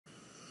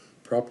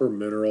Proper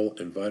mineral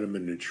and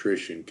vitamin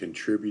nutrition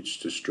contributes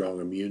to strong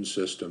immune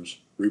systems,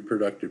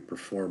 reproductive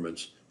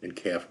performance, and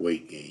calf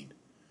weight gain.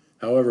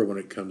 However, when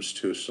it comes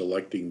to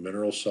selecting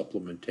mineral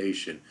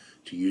supplementation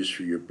to use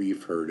for your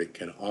beef herd, it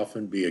can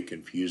often be a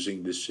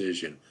confusing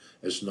decision,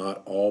 as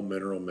not all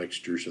mineral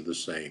mixtures are the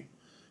same.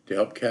 To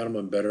help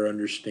cattlemen better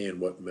understand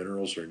what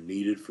minerals are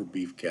needed for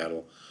beef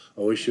cattle,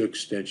 OSU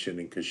Extension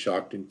in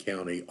Coshocton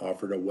County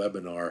offered a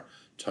webinar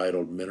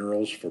titled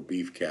Minerals for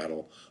Beef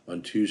Cattle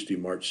on Tuesday,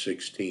 March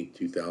 16,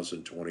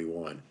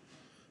 2021.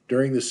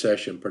 During the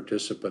session,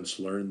 participants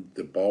learned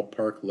the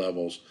ballpark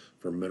levels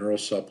for mineral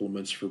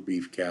supplements for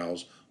beef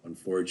cows on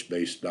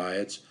forage-based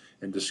diets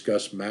and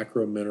discussed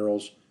macro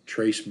minerals,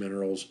 trace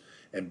minerals,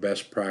 and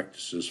best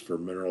practices for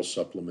mineral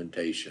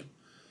supplementation.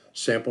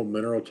 Sample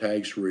mineral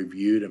tags were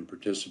reviewed and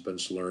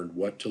participants learned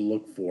what to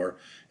look for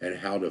and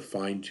how to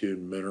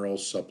fine-tune mineral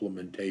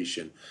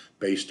supplementation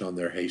based on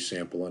their hay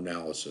sample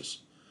analysis.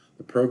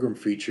 The program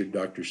featured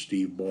Dr.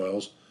 Steve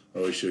Boyles,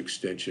 OSU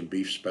Extension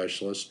Beef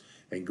Specialist,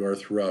 and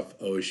Garth Ruff,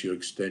 OSU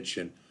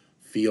Extension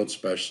Field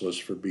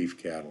Specialist for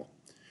beef cattle.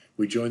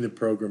 We join the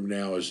program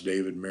now as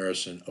David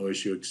Marison,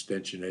 OSU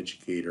Extension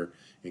Educator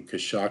in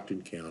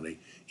Coshocton County,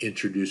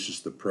 introduces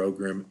the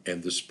program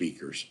and the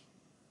speakers.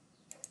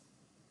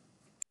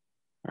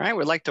 All right,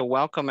 we'd like to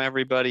welcome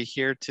everybody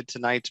here to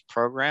tonight's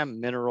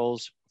program,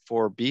 Minerals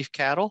for Beef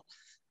Cattle.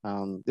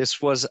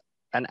 This was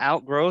an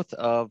outgrowth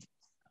of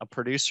a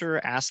producer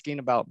asking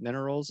about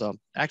minerals,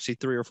 actually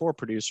 3 or 4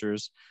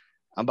 producers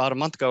about a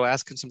month ago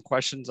asking some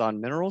questions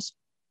on minerals,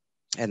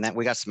 and that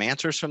we got some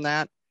answers from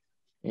that.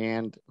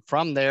 And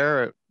from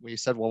there, we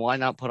said, well, why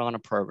not put on a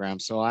program?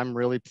 So I'm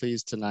really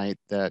pleased tonight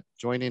that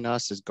joining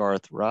us is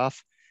Garth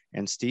Ruff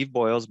and Steve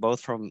Boyles, both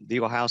from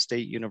The Ohio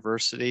State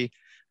University,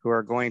 who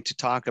are going to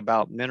talk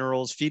about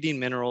minerals, feeding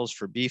minerals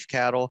for beef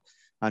cattle.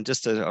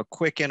 Just a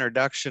quick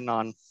introduction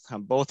on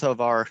both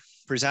of our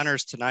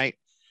presenters tonight.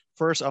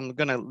 First, I'm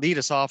going to lead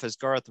us off as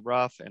Garth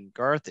Ruff, and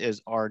Garth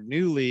is our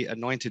newly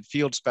anointed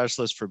field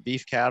specialist for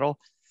beef cattle.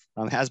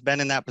 Has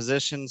been in that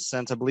position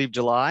since, I believe,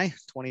 July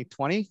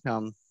 2020.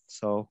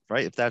 So,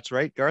 right, if that's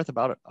right, Garth,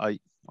 about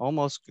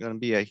almost going to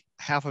be a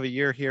half of a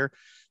year here,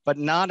 but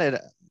not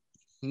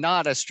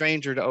a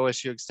stranger to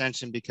OSU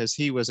Extension because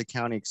he was a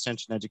county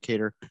extension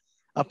educator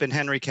up in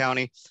Henry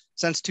County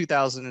since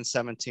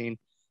 2017.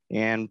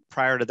 And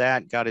prior to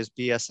that, got his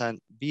BS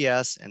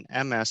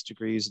and MS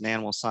degrees in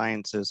animal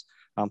sciences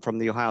from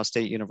The Ohio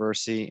State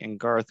University. And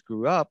Garth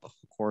grew up, of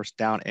course,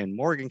 down in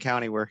Morgan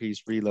County, where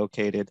he's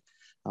relocated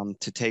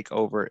to take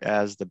over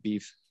as the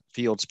beef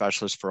field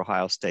specialist for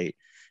Ohio State.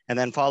 And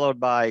then followed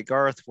by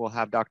Garth, we'll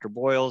have Dr.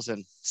 Boyles.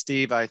 And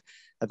Steve, I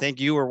think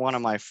you were one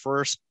of my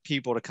first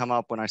people to come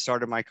up when I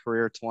started my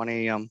career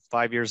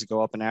 25 years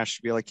ago up in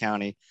Ashtabula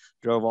County.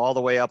 Drove all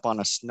the way up on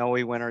a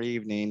snowy winter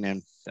evening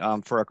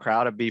and for a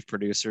crowd of beef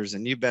producers.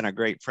 And you've been a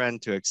great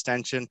friend to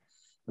Extension.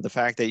 The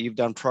fact that you've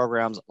done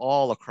programs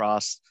all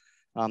across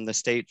the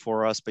state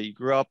for us, but you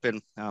grew up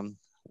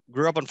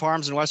on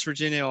farms in West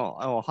Virginia,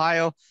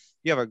 Ohio.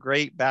 You have a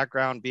great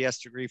background,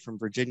 BS degree from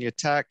Virginia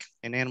Tech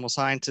in animal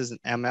sciences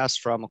and MS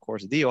from, of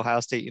course, The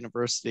Ohio State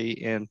University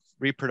in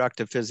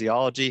reproductive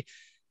physiology,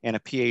 and a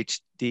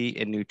PhD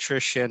in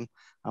nutrition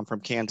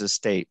from Kansas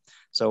State.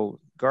 So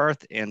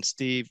Garth and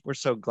Steve, we're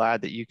so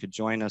glad that you could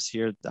join us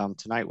here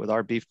tonight with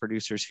our beef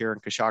producers here in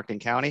Coshocton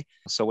County.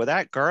 So with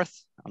that,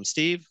 Garth,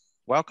 Steve,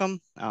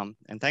 welcome,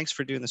 and thanks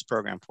for doing this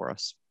program for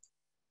us.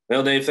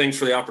 Well, Dave, thanks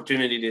for the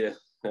opportunity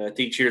to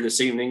teach here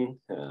this evening.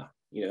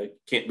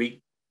 Can't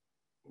beat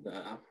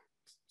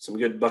some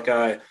good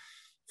Buckeye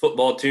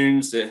football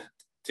tunes to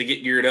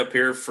get geared up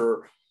here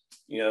for,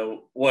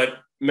 what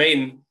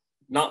may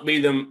not be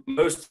the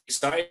most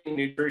exciting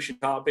nutrition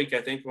topic, I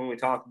think, when we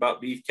talk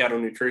about beef cattle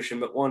nutrition,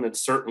 but one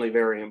that's certainly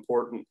very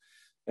important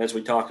as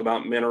we talk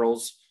about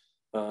minerals.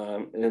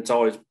 And it's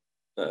always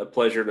a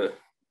pleasure to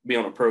be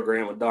on a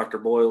program with Dr.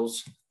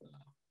 Boyles.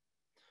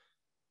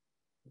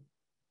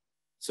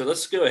 So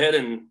let's go ahead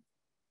and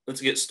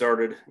let's get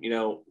started.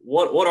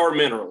 What are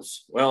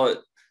minerals?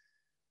 Well,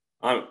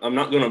 I'm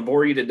not going to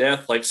bore you to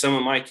death like some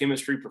of my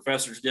chemistry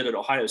professors did at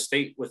Ohio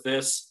State with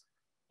this.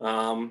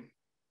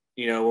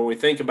 When we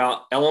think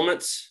about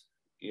elements,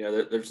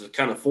 there's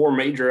kind of 4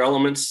 major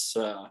elements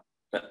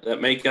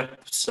that make up a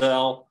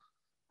cell: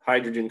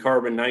 hydrogen,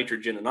 carbon,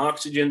 nitrogen, and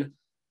oxygen.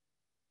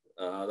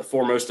 The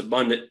 4 most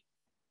abundant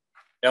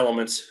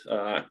elements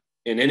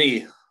in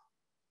any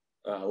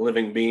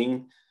living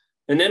being.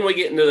 And then we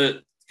get into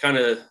the kind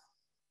of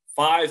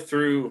 5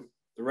 through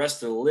the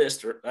rest of the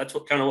list. That's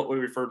what we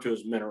refer to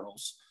as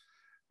minerals,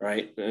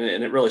 right?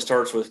 And it really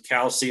starts with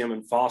calcium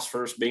and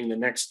phosphorus being the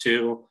next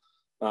 2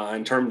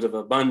 in terms of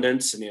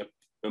abundance and the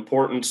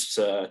importance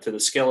to the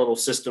skeletal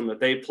system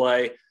that they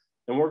play.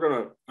 And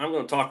I'm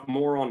going to talk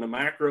more on the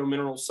macro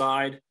mineral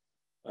side.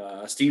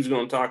 Steve's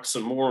going to talk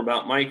some more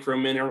about micro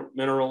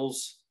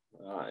minerals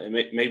and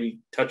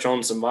maybe touch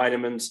on some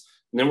vitamins.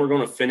 And then we're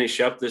going to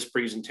finish up this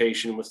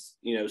presentation with,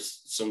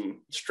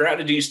 some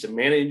strategies to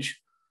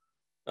manage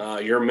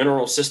your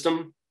mineral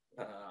system,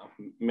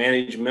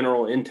 manage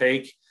mineral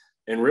intake,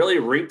 and really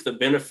reap the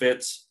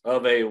benefits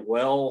of a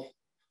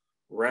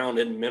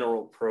well-rounded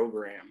mineral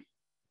program.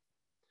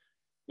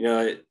 You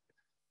know,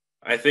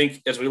 I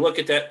think as we look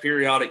at that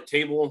periodic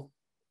table,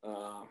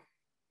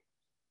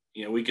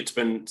 you know, we could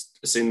spend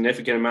a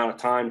significant amount of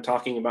time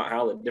talking about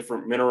how the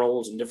different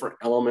minerals and different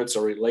elements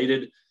are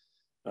related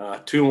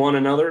to one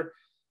another.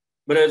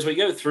 But as we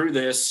go through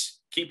this,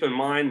 keep in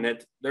mind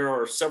that there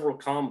are several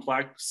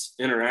complex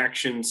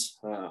interactions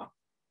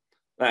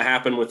that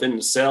happen within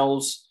the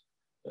cells,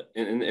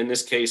 in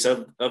this case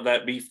of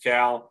that beef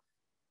cow,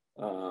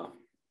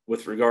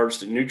 with regards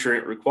to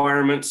nutrient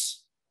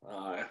requirements,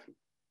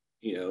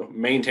 you know,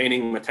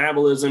 maintaining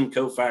metabolism,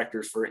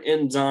 cofactors for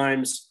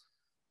enzymes.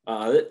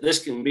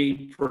 This can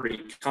be pretty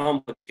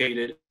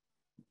complicated,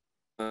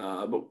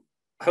 but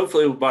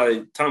hopefully by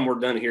the time we're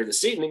done here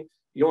this evening,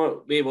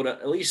 you'll be able to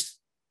at least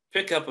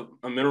pick up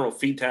a mineral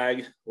feed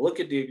tag, look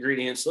at the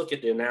ingredients, look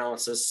at the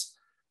analysis,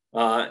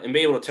 and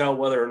be able to tell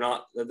whether or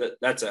not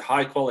that's a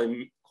high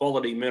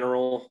quality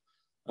mineral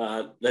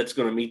that's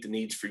going to meet the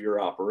needs for your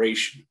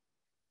operation.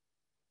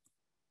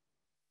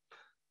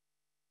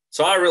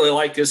 So I really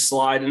like this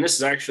slide, and this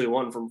is actually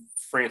one from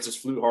Francis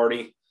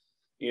Fluharty.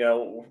 You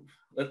know,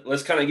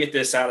 let's kind of get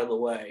this out of the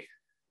way.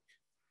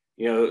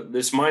 You know,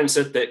 this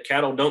mindset that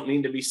cattle don't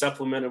need to be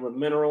supplemented with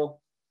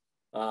mineral,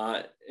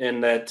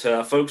 and that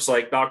folks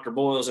like Dr.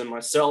 Boyles and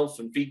myself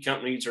and feed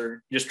companies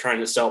are just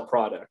trying to sell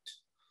product.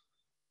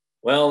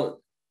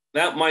 Well,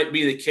 that might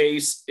be the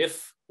case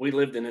if we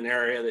lived in an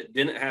area that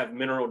didn't have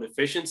mineral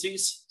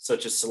deficiencies,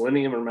 such as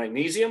selenium or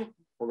magnesium.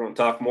 We're going to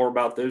talk more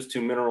about those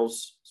two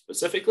minerals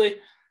specifically.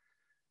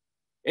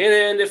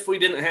 And if we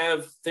didn't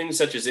have things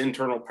such as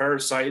internal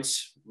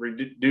parasites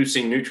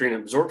reducing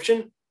nutrient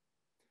absorption,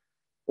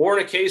 or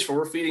in a case where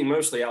we're feeding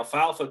mostly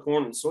alfalfa,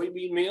 corn, and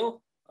soybean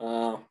meal,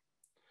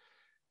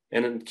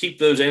 and then keep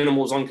those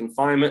animals on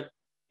confinement,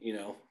 you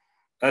know,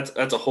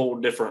 that's a whole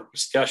different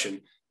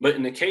discussion. But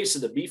in the case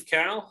of the beef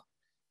cow,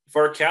 if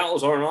our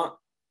cows are not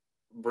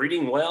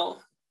breeding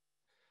well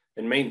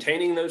and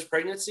maintaining those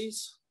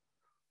pregnancies,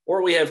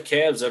 or we have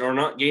calves that are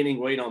not gaining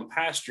weight on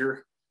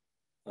pasture,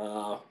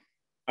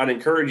 I'd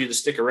encourage you to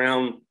stick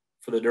around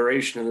for the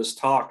duration of this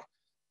talk,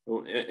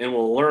 and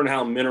we'll learn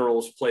how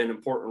minerals play an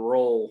important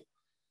role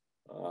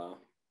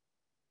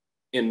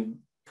in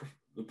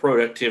the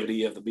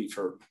productivity of the beef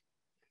herd.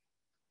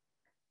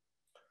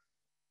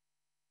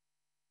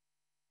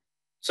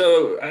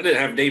 So I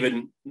didn't have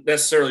David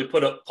necessarily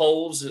put up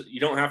polls. You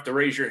don't have to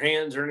raise your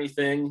hands or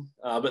anything,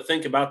 but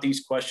think about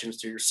these questions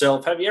to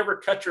yourself. Have you ever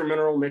cut your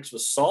mineral mix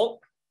with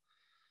salt?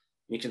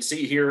 You can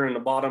see here in the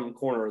bottom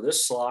corner of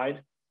this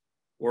slide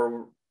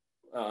where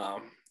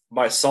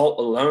by salt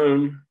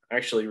alone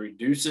actually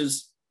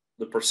reduces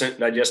the percent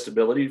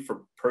digestibility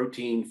for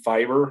protein,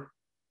 fiber,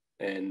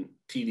 and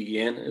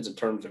TDN as in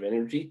terms of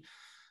energy,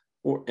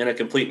 and a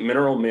complete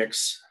mineral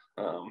mix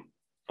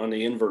on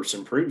the inverse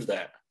improves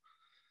that.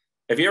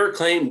 Have you ever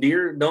claimed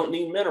deer don't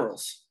need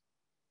minerals?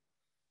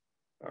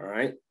 All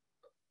right.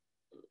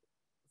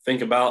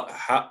 Think about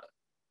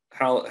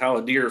how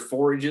a deer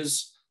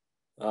forages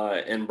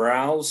and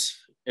browse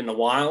in the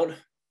wild.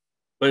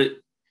 But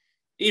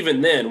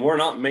even then, we're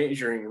not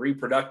measuring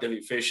reproductive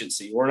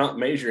efficiency. We're not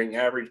measuring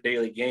average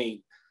daily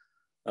gain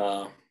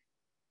on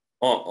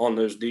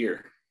those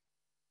deer.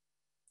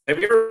 Have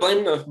you ever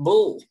blamed a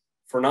bull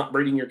for not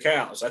breeding your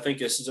cows? I think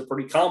this is a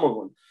pretty common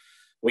one.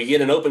 We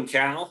get an open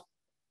cow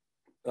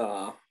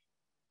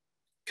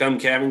come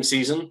calving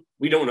season.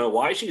 We don't know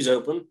why she's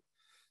open.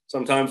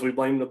 Sometimes we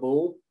blame the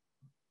bull.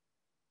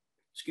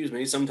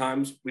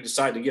 Sometimes we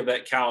decide to give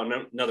that cow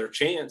another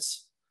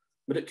chance,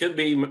 but it could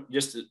be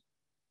just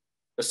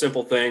a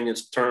simple thing in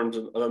terms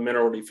of a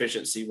mineral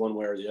deficiency one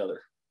way or the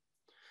other.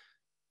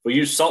 We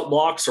use salt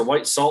blocks or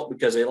white salt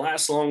because they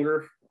last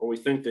longer, or we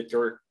think that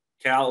our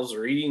cows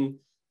are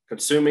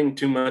consuming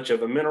too much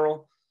of a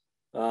mineral.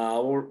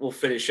 We'll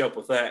finish up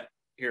with that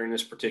here in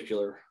this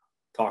particular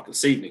talk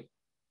this evening.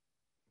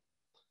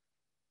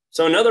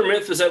 So another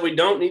myth is that we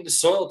don't need to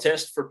soil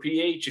test for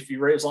pH if you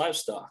raise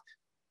livestock.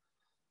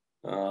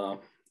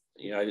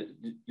 I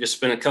just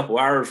spent a couple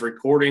hours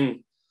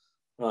recording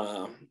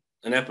an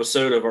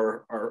episode of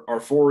our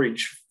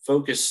forage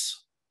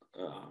focus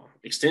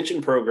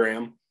extension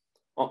program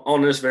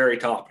on this very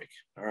topic.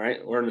 All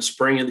right, we're in the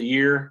spring of the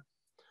year.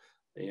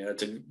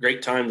 It's a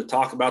great time to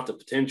talk about the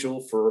potential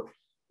for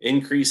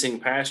increasing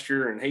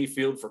pasture and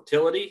hayfield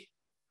fertility.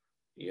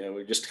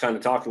 We're just kind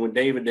of talking with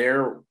David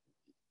there.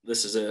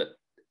 This is an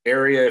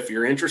area, if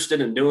you're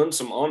interested in doing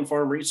some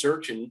on-farm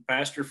research in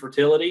pasture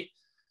fertility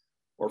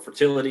or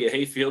fertility of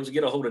hayfields,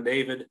 get a hold of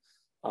David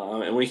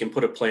and we can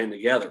put a plan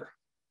together.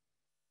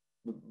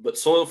 But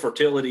soil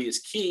fertility is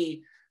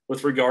key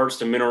with regards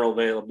to mineral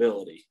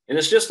availability. And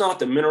it's just not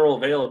the mineral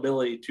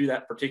availability to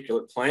that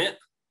particular plant.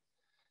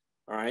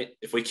 All right.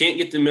 If we can't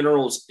get the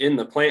minerals in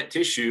the plant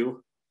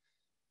tissue,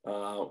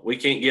 we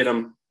can't get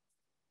them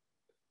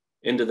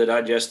into the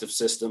digestive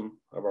system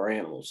of our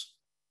animals.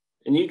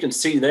 And you can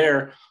see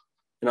there,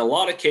 in a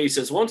lot of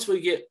cases, once we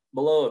get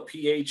below a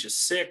pH of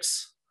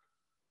 6,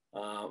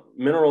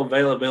 mineral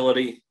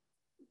availability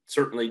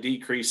certainly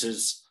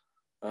decreases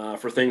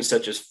for things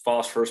such as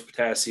phosphorus,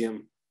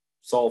 potassium,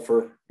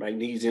 sulfur,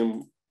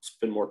 magnesium.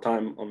 Spend more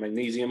time on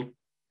magnesium.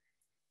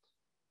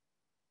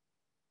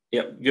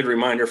 Yep, good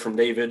reminder from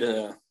David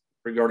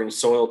regarding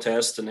soil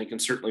tests, and they can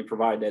certainly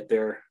provide that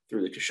there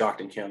through the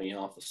Coshocton County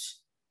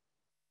office.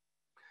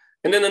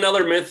 And then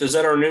another myth is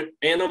that our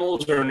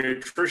animals are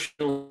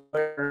nutritional,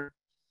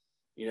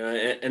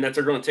 and that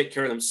they're going to take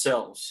care of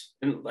themselves.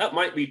 And that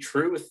might be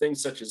true with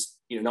things such as,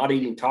 not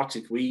eating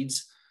toxic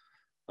weeds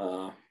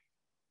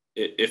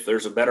if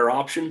there's a better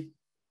option.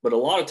 But a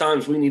lot of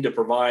times we need to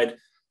provide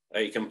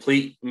a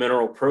complete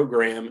mineral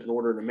program in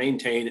order to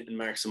maintain and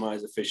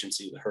maximize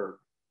efficiency of the herd.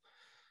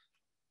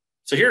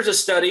 So here's a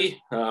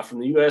study from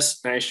the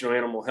U.S. National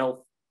Animal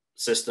Health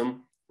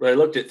System where they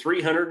looked at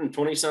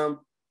 320 some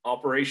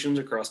operations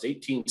across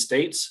 18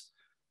 states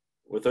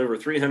with over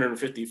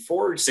 350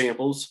 forage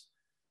samples.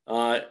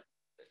 And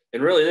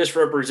really this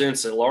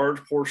represents a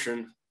large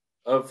portion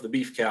of the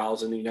beef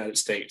cows in the United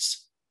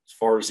States as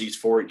far as these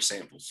forage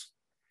samples.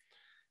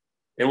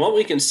 And what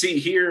we can see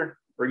here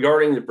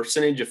regarding the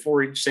percentage of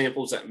forage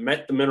samples that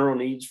met the mineral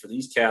needs for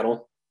these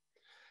cattle,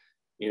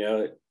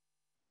 in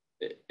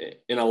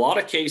a lot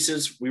of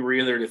cases, we were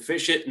either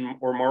deficient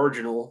or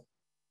marginal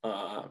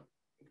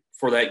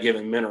for that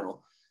given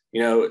mineral.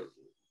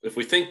 If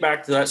we think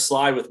back to that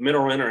slide with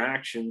mineral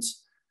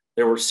interactions,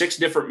 there were 6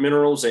 different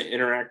minerals that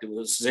interacted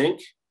with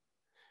zinc.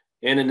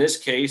 And in this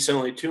case,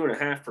 only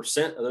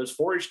 2.5% of those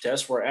forage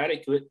tests were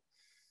adequate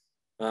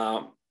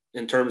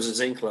in terms of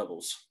zinc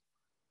levels.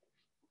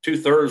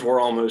 2/3 were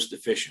almost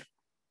deficient.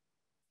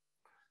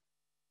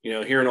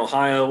 Here in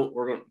Ohio,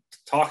 we're going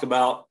to talk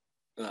about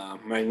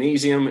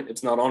magnesium.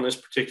 It's not on this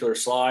particular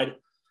slide,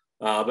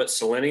 but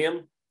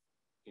selenium,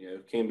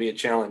 can be a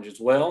challenge as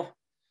well.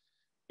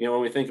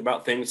 When we think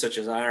about things such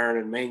as iron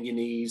and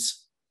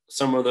manganese,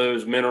 some of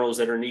those minerals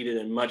that are needed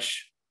in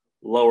much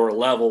lower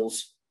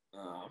levels,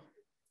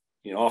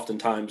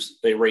 oftentimes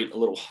they rate a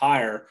little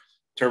higher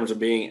in terms of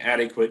being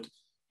adequate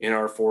in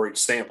our forage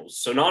samples.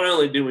 So not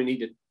only do we need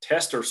to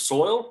test our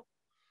soil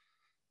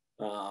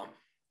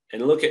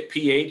and look at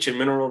pH and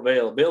mineral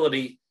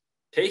availability,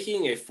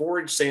 taking a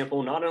forage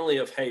sample, not only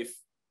of hay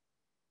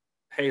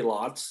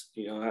lots,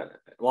 a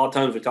lot of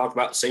times we talk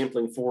about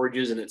sampling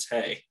forages and it's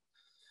hay,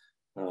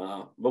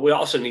 but we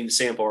also need to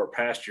sample our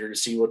pasture to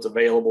see what's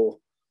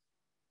available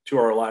to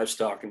our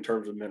livestock in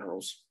terms of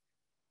minerals.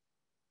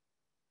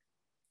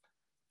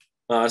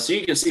 So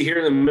you can see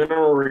here the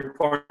mineral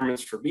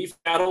requirements for beef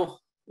cattle.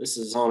 This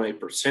is on a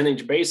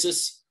percentage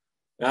basis.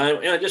 And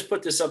I just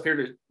put this up here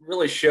to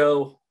really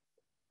show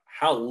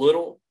how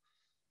little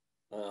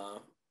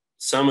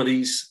some of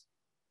these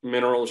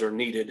minerals are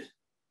needed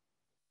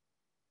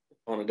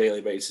on a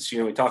daily basis.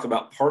 We talk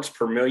about parts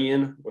per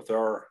million with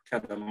our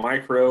kind of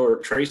micro or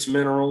trace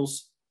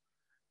minerals.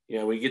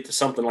 We get to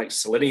something like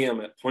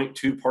selenium at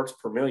 0.2 parts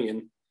per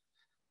million.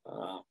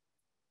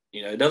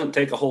 It doesn't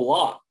take a whole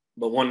lot,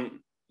 but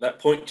when that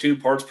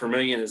 0.2 parts per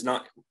million is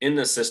not in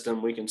the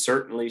system, we can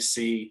certainly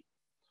see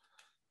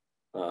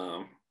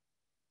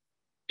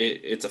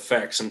its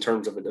effects in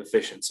terms of a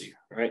deficiency,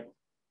 right?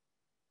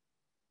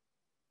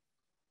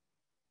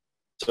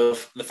 So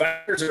the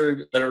factors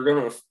that are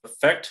going to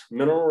affect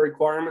mineral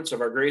requirements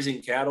of our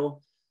grazing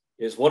cattle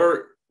is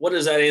what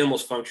is that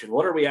animal's function?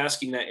 What are we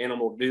asking that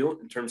animal to do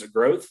in terms of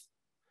growth?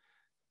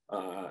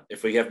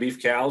 If we have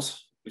beef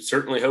cows, we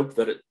certainly hope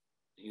that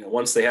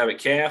once they have a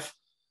calf,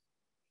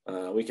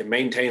 we can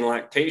maintain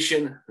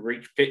lactation,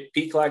 reach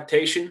peak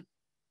lactation.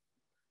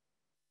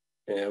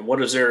 And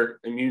what is their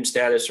immune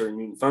status or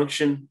immune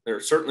function? There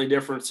are certainly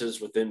differences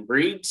within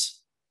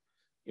breeds,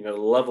 the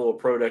level of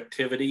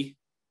productivity.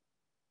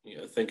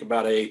 Think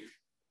about a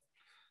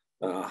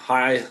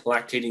high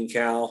lactating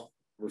cow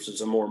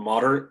versus a more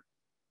moderate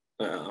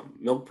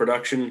milk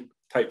production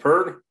type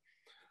herd.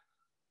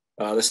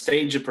 The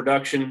stage of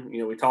production,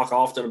 we talk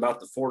often about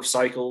the 4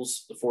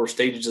 cycles, the 4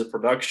 stages of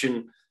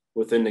production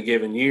within the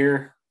given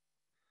year.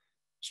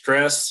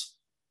 Stress,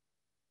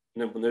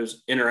 and then when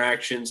those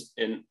interactions,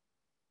 and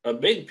a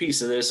big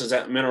piece of this is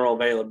that mineral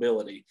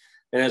availability.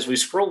 And as we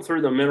scroll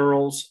through the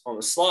minerals on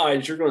the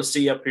slides, you're going to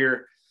see up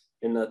here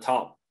in the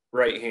top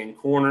right-hand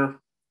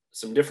corner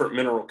some different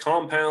mineral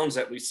compounds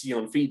that we see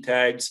on feed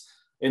tags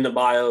in the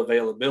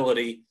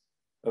bioavailability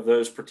of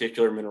those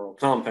particular mineral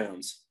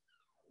compounds.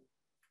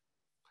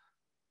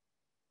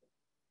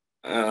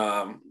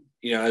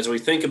 As we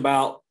think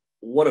about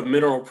what a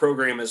mineral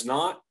program is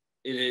not,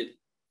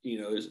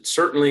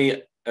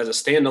 certainly as a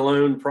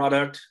standalone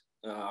product,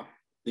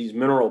 these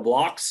mineral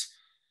blocks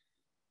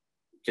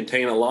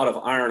contain a lot of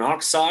iron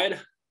oxide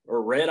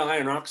or red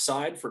iron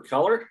oxide for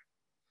color.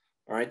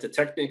 All right, the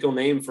technical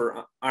name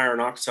for iron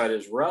oxide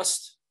is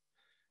rust.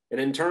 And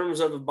in terms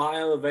of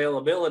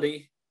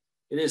bioavailability,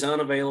 it is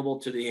unavailable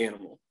to the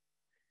animal.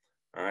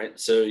 All right,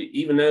 so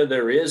even though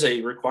there is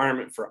a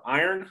requirement for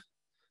iron,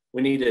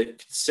 we need to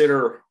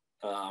consider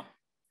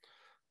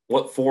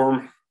what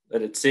form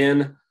that it's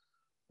in.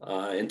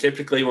 And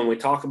typically when we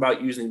talk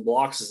about using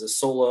blocks as a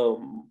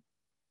solo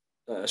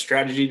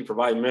strategy to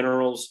provide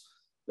minerals,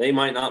 they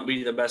might not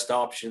be the best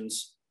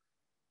options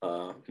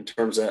in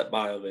terms of that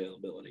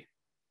bioavailability.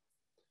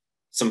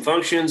 Some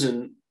functions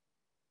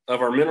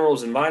of our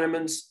minerals and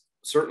vitamins,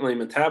 certainly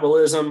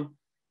metabolism,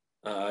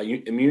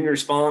 immune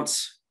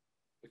response.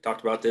 We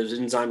talked about those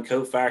enzyme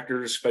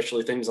cofactors,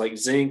 especially things like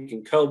zinc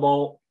and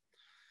cobalt.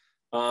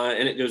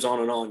 And it goes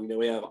on and on. You know,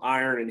 we have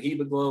iron and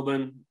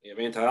hemoglobin, we have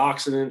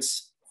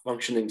antioxidants,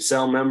 functioning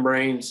cell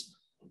membranes,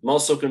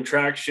 muscle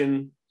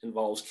contraction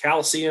involves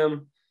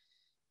calcium,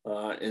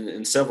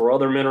 and several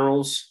other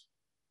minerals.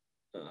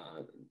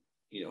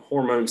 You know,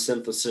 hormone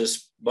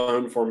synthesis,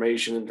 bone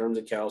formation in terms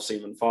of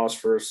calcium and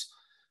phosphorus.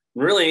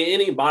 And really,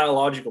 any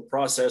biological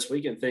process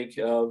we can think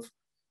of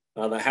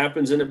that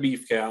happens in a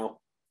beef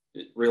cow,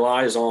 it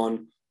relies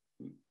on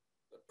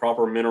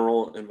proper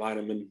mineral and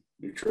vitamin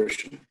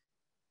nutrition.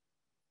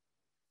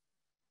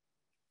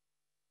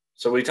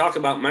 So we talk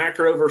about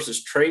macro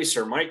versus trace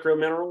or micro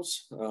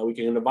minerals. We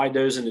can divide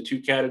those into two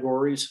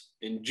categories.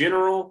 In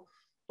general,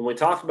 when we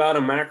talk about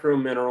a macro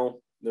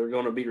mineral, they're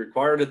going to be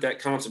required at that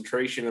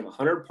concentration of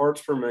 100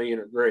 parts per million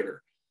or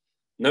greater.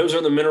 And those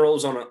are the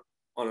minerals on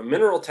a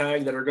mineral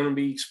tag that are going to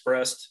be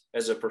expressed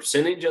as a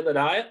percentage of the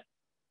diet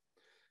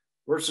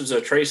versus a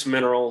trace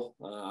mineral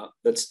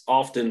that's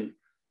often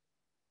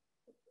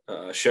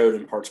showed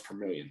in parts per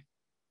million.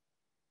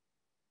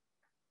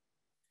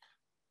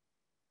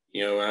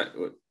 You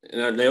know,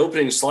 in the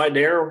opening slide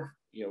there,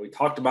 you know, we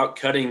talked about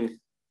cutting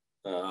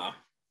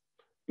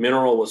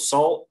mineral with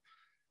salt.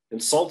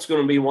 And salt's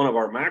going to be one of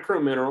our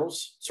macro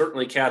minerals.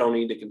 Certainly cattle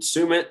need to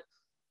consume it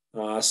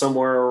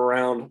somewhere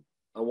around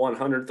a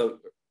 1/100th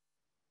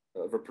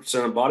of a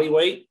percent of body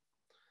weight.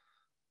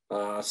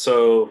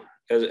 So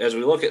as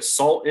we look at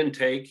salt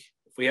intake,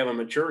 if we have a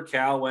mature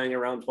cow weighing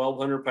around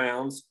 1,200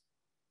 pounds,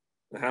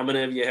 how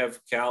many of you have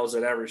cows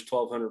that average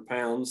 1,200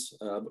 pounds?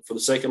 But for the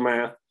sake of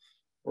math,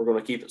 we're going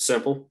to keep it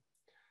simple.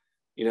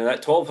 You know,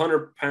 that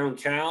 1,200 pound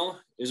cow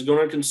is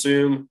going to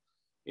consume,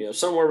 you know,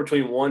 somewhere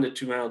between 1 to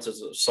 2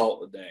 ounces of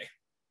salt a day.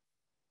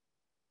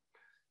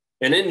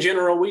 And in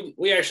general,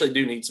 we actually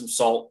do need some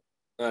salt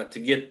to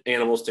get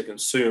animals to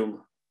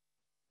consume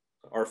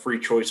our free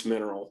choice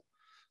mineral.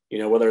 You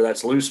know, whether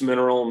that's loose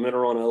mineral in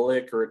a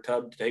lick or a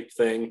tub type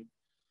thing.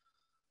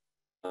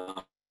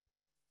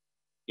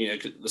 You know,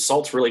 the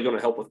salt's really going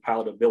to help with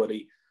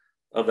palatability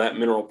of that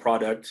mineral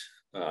product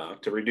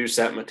to reduce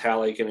that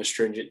metallic and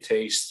astringent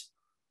taste.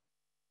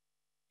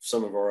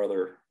 Some of our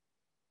other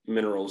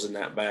minerals in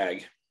that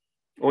bag.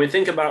 When we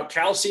think about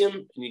calcium,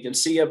 and you can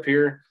see up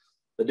here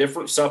the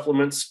different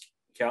supplements,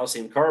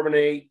 calcium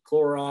carbonate,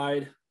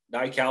 chloride,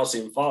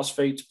 dicalcium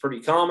phosphate's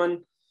pretty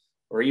common,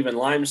 or even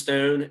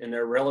limestone in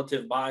their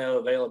relative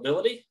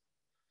bioavailability,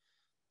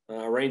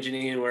 ranging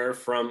anywhere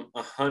from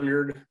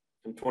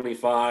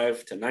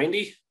 125 to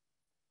 90.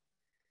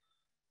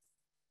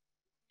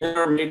 And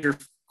our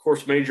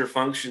major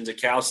functions of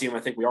calcium, I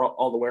think we are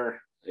all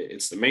aware,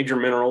 it's the major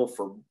mineral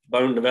for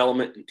bone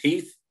development and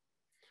teeth.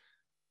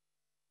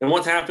 And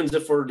what happens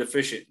if we're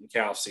deficient in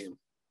calcium?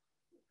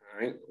 All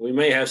right, we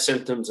may have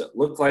symptoms that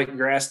look like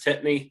grass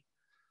tetany.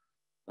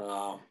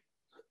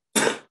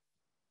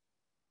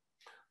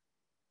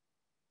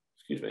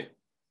 Excuse me.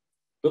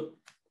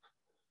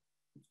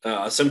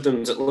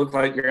 Symptoms that look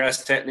like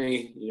grass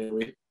tetany. You know,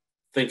 we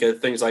think of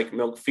things like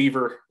milk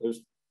fever,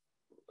 those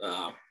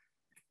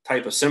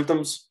type of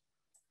symptoms.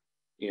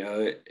 You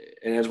know,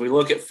 and as we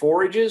look at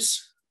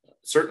forages,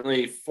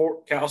 certainly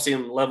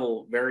calcium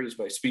level varies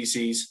by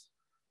species.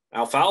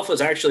 Alfalfa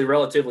is actually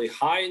relatively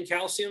high in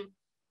calcium,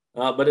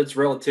 but it's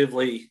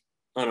relatively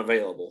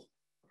unavailable.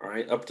 All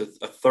right, up to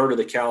a third of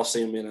the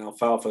calcium in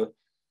alfalfa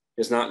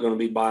is not going to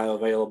be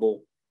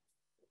bioavailable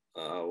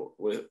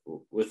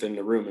within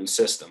the rumen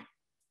system.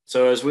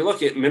 So as we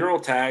look at mineral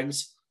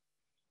tags,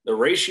 the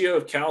ratio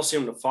of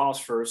calcium to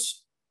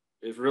phosphorus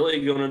is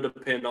really going to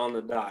depend on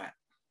the diet.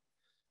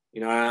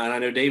 You know, and I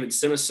know David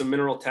sent us some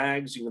mineral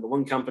tags. You know, the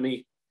one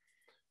company,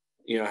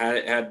 you know,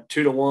 had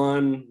 2 to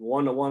 1,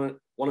 1 to 1,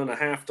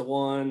 1.5 to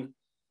 1,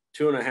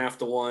 2.5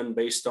 to 1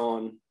 based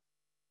on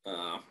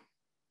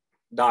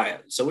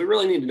diet. So we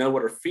really need to know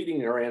what we're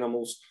feeding our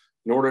animals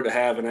in order to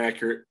have an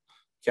accurate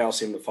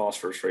calcium to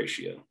phosphorus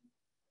ratio.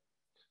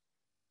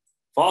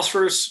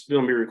 Phosphorus is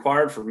going to be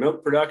required for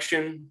milk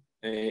production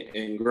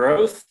and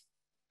growth.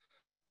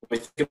 When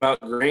we think about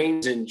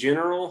grains in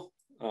general,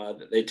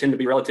 they tend to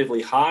be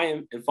relatively high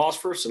in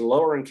phosphorus and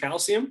lower in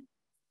calcium.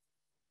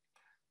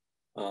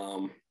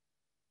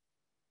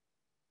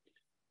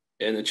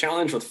 And the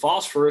challenge with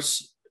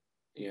phosphorus,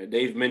 you know,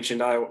 Dave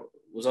mentioned I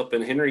was up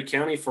in Henry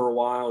County for a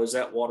while, is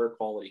that water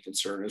quality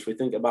concern. As we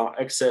think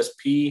about excess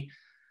P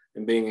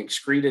and being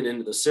excreted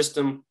into the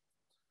system,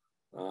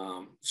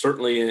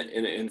 certainly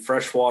in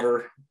fresh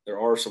water, there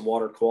are some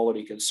water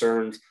quality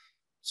concerns.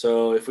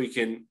 So if we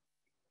can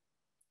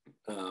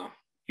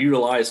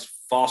utilize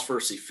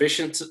phosphorus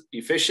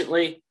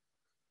efficiently,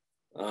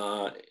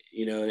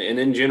 you know, and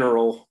in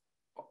general,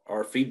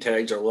 our feed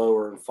tags are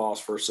lower in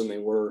phosphorus than they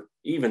were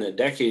even a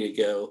decade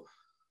ago,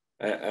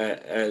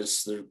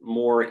 as there's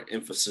more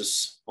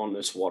emphasis on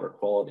this water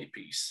quality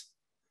piece.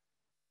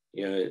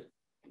 You know,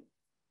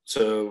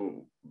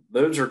 So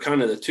those are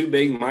kind of the two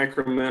big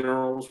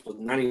microminerals with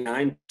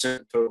 99%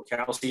 total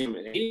calcium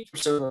and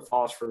 80% of the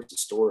phosphorus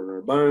is stored in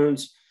our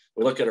bones.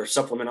 We look at our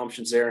supplement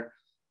options there.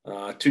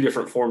 Two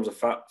different forms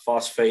of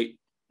phosphate,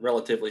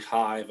 relatively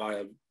high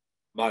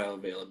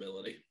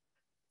bioavailability.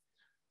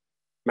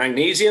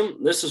 Magnesium,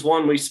 this is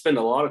one we spend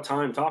a lot of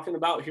time talking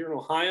about here in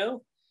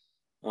Ohio.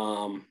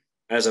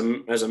 As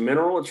a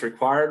mineral, it's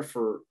required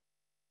for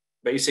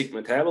basic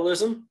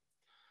metabolism.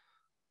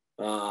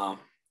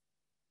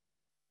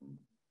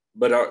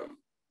 But our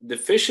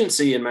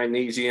deficiency in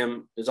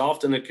magnesium is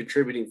often a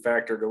contributing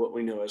factor to what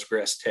we know as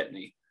grass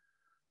tetany.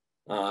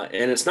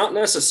 And it's not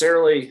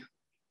necessarily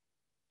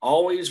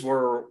always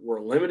we're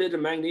limited to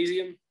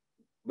magnesium,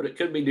 but it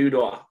could be due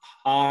to a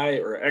high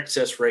or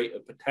excess rate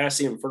of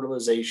potassium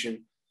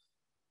fertilization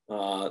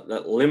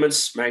that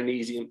limits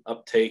magnesium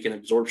uptake and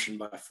absorption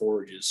by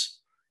forages.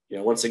 You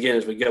know, once again,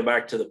 as we go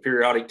back to the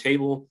periodic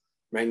table,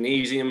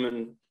 magnesium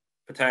and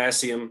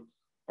potassium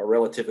are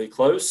relatively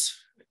close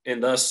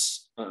and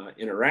thus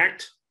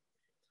interact.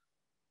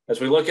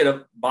 As we look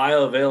at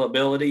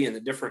bioavailability and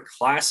the different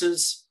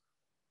classes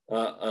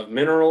of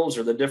minerals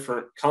or the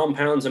different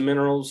compounds of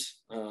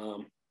minerals,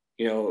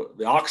 you know,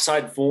 the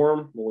oxide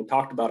form, when we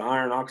talked about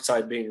iron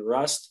oxide being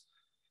rust,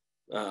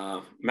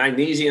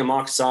 magnesium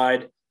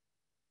oxide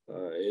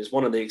is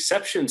one of the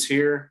exceptions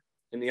here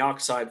in the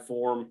oxide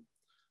form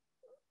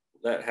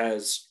that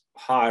has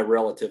high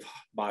relative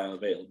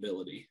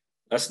bioavailability.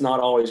 That's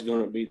not always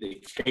going to be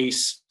the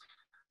case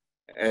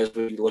as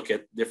we look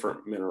at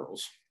different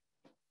minerals.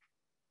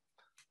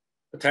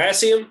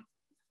 Potassium,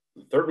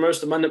 the third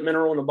most abundant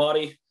mineral in the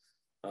body.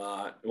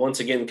 Once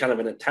again, kind of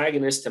an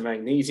antagonist to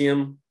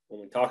magnesium when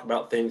we talk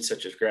about things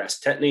such as grass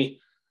tetany,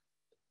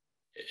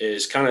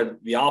 is kind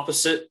of the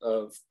opposite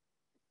of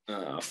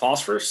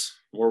phosphorus,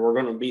 where we're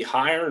going to be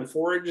higher in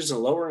forages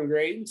and lower in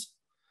grains.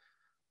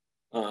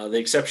 The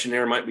exception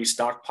there might be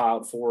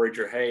stockpiled forage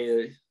or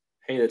hay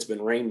that's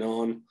been rained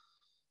on,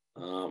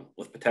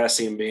 with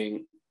potassium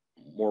being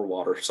more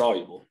water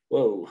soluble.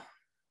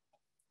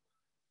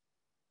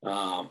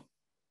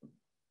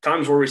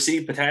 Times where we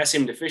see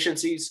potassium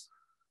deficiencies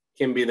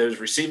can be those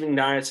receiving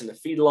diets in the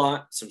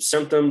feedlot. Some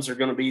symptoms are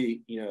going to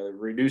be, you know,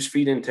 reduced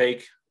feed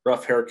intake,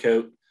 rough hair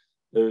coat.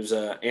 Those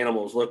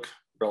animals look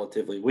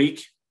relatively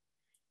weak.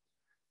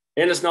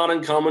 And it's not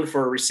uncommon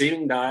for a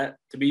receiving diet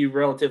to be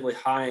relatively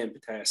high in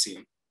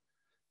potassium.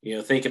 You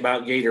know, think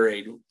about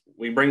Gatorade.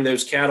 We bring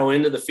those cattle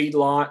into the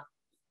feedlot.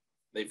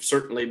 They've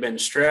certainly been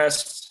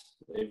stressed.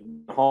 They've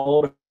been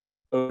hauled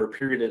over a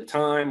period of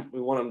time. We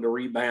want them to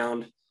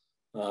rebound.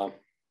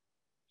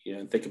 You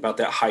know, think about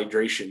that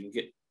hydration.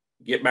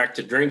 Get back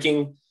to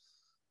drinking.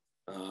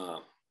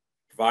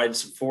 Provide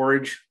some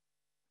forage,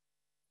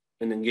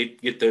 and then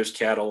get those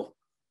cattle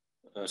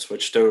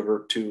switched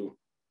over to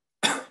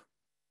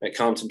that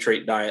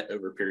concentrate diet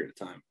over a period of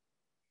time.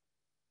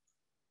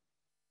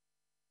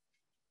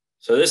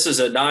 So this is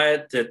a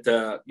diet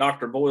that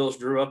Dr. Boyles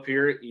drew up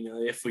here. You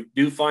know, if we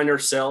do find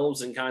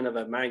ourselves in kind of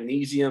a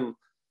magnesium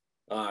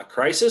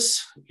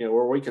crisis, you know,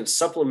 where we can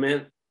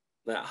supplement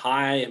that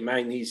high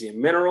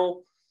magnesium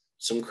mineral,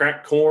 some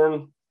cracked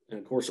corn, and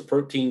of course a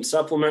protein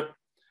supplement,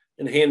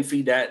 and hand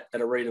feed that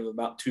at a rate of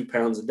about 2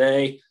 pounds a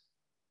day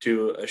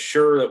to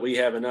assure that we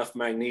have enough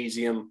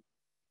magnesium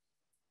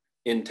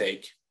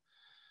intake.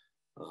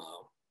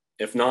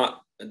 If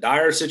not a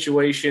dire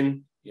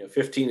situation, you know,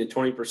 15 to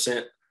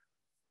 20%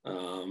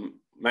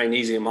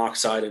 magnesium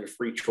oxide in a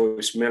free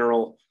choice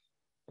mineral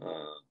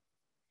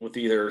with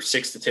either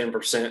 6 to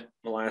 10%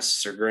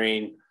 molasses or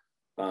grain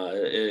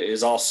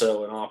is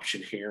also an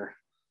option here.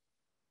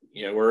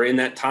 You know, we're in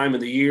that time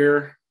of the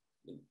year,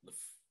 the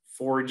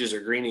forages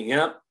are greening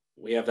up.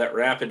 We have that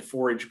rapid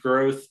forage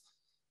growth.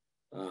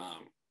 You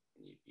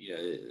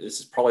know, this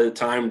is probably the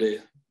time to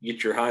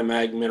get your high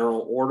mag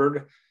mineral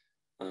ordered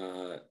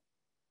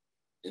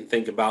and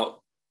think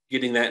about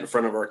getting that in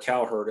front of our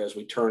cow herd as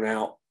we turn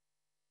out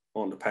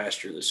on the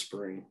pasture this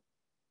spring.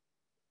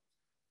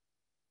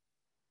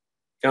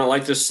 Kind of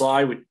like this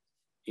slide,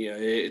 you know,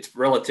 it's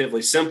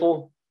relatively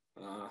simple.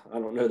 I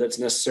don't know that's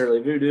necessarily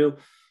voodoo,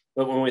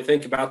 but when we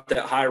think about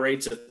that high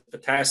rates of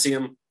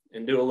potassium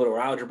and do a little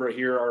algebra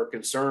here, our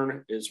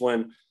concern is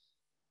when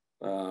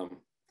kind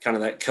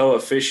of that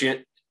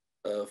coefficient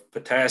of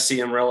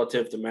potassium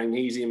relative to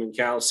magnesium and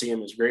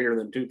calcium is greater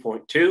than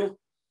 2.2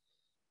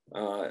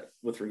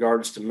 with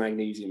regards to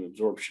magnesium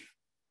absorption.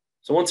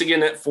 So once again,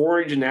 that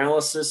forage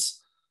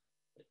analysis,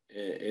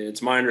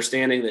 it's my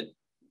understanding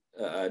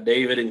that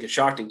David in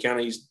Coshocton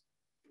County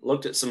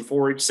looked at some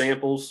forage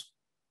samples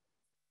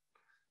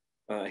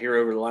here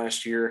over the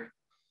last year.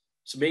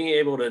 So being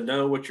able to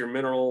know what your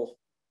mineral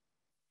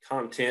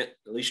content,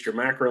 at least your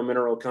macro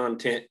mineral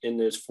content in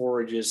those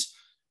forages,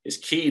 is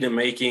key to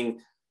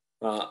making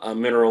a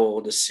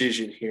mineral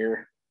decision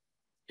here.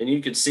 And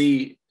you can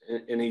see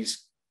in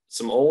these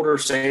some older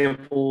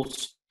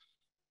samples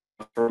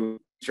from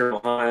Eastern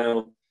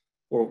Ohio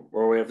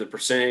where we have the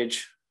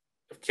percentage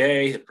of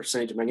K, the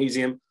percentage of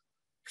magnesium,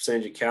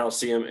 percentage of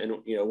calcium, and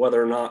you know whether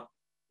or not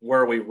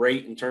where we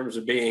rate in terms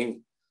of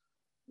being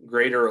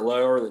greater or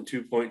lower than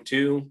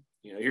 2.2.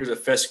 Here's a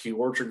fescue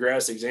orchard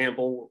grass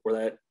example where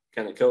that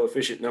kind of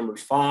coefficient number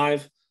is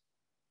 5,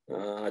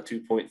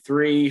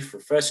 2.3 for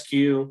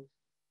fescue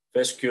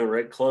and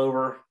red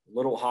clover, a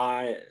little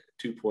high at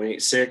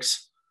 2.86.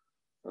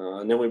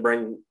 And then we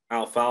bring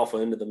alfalfa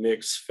into the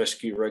mix,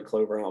 fescue, red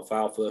clover, and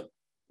alfalfa.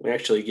 We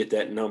actually get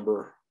that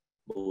number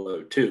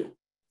below 2.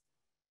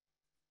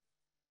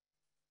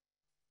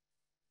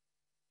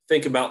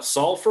 Think about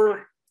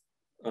sulfur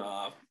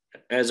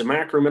as a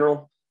macro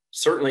mineral,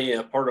 certainly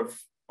a part of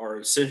our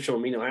essential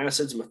amino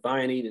acids,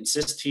 methionine and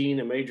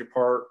cysteine, a major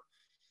part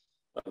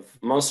of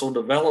muscle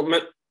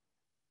development.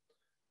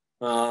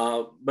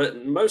 But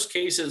in most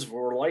cases,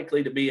 we're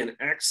likely to be in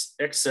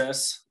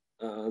excess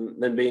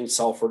than being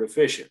sulfur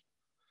deficient.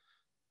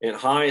 And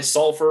high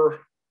sulfur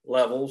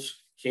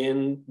levels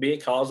can be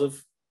a cause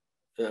of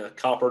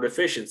copper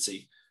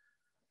deficiency.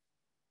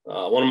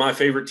 One of my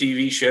favorite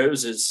TV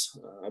shows is,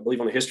 I believe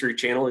on the History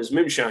Channel, is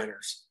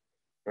Moonshiners,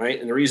 right?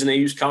 And the reason they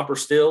use copper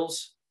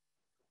stills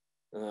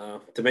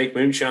to make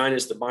moonshine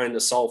is to bind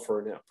the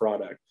sulfur in that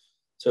product.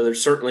 So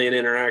there's certainly an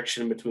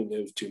interaction between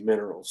those two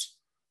minerals.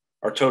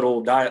 Our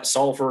total diet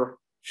sulfur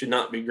should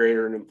not be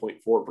greater than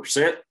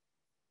 0.4%.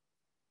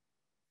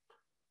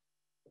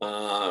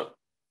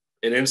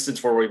 An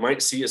instance where we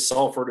might see a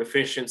sulfur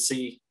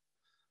deficiency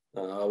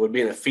would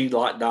be in a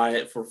feedlot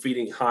diet for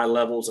feeding high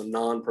levels of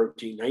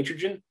non-protein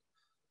nitrogen.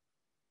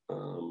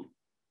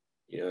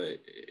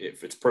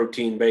 If it's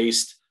protein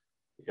based,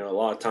 a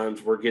lot of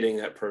times we're getting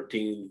that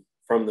protein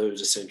from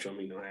those essential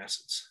amino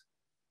acids.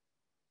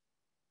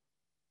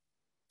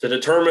 To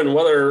determine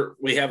whether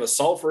we have a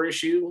sulfur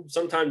issue,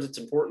 sometimes it's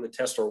important to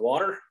test our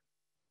water.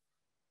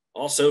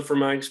 Also, from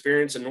my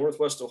experience in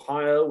Northwest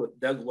Ohio with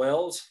Doug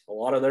Wells, a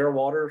lot of their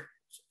water,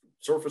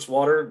 surface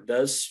water,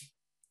 does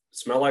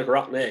smell like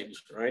rotten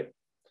eggs, right?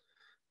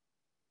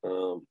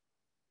 And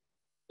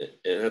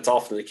that's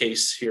often the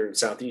case here in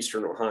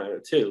southeastern Ohio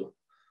too.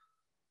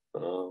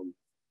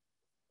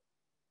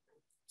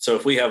 So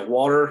if we have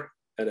water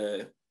at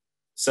a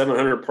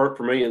 700 part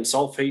per million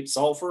sulfate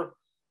sulfur,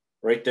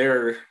 right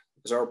there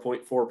is our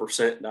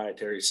 0.4%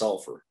 dietary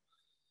sulfur.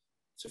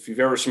 So if you've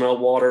ever smelled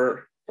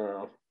water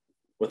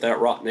with that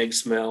rotten egg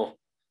smell,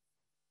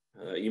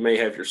 you may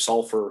have your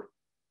sulfur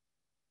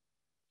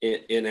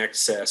in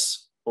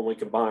excess when we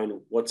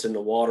combine what's in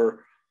the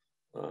water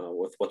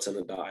with what's in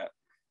the diet.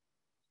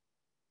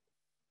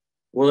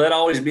 Will that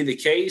always be the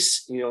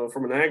case?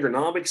 From an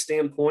agronomic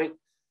standpoint,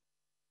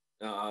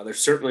 there's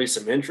certainly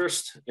some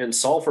interest in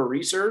sulfur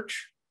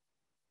research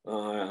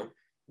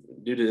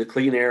due to the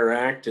Clean Air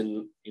Act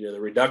and the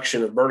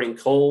reduction of burning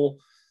coal,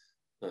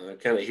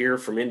 kind of here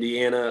from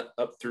Indiana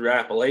up through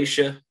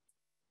Appalachia.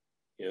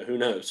 Who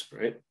knows,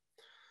 right?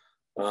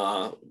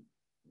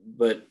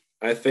 But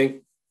I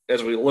think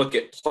as we look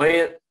at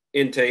plant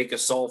intake of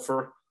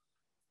sulfur,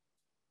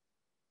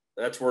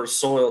 that's where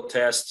soil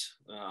test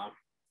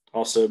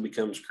also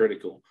becomes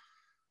critical.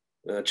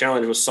 The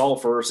challenge with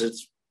sulfur is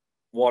it's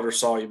water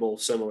soluble,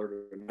 similar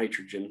to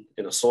nitrogen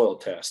in a soil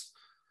test.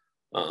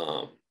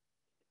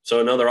 So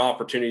another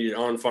opportunity to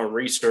on-farm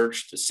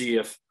research to see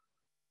if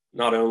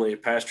not only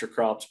pasture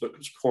crops, but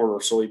corn or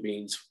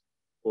soybeans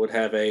would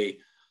have a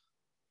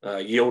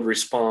yield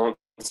response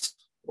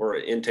or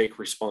an intake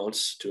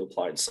response to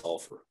applied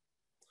sulfur.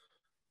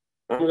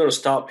 I'm going to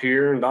stop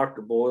here, and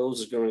Dr.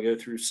 Boyles is going to go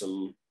through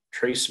some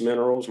trace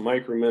minerals,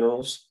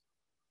 microminerals,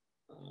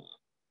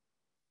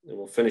 and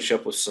we'll finish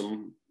up with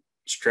some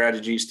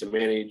strategies to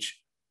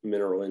manage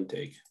mineral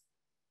intake.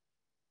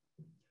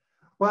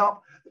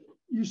 Well,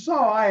 you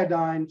saw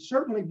iodine.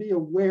 Certainly be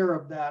aware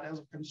of that as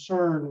a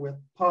concern with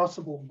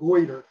possible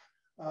goiter.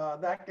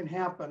 That can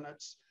happen.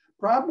 It's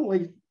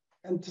probably,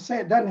 and to say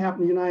it doesn't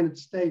happen in the United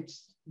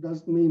States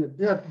doesn't mean it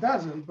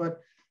doesn't, but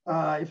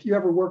if you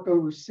ever work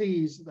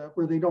overseas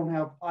where they don't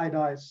have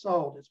iodized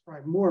salt, it's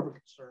probably more of a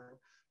concern.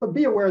 But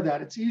be aware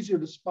that it's easier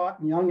to spot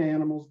in young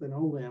animals than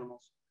old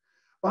animals.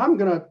 Well, I'm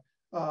going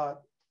to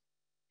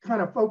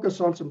kind of focus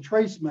on some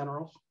trace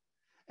minerals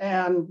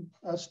and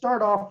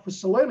start off with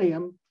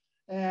selenium.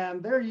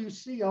 And there you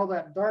see all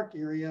that dark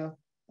area.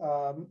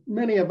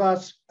 Many of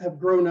us have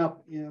grown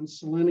up in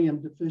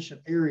selenium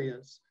deficient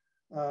areas.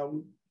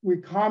 We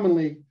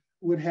commonly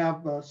would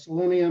have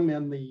selenium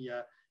in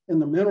the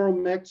mineral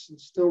mix and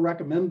still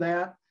recommend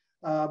that.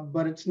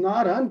 But it's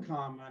not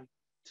uncommon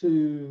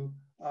to,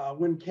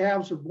 when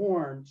calves are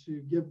born,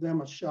 to give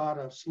them a shot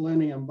of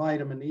selenium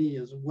vitamin E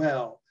as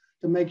well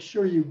to make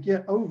sure you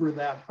get over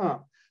that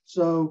hump.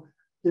 So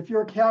if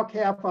you're a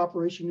cow-calf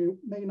operation, you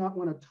may not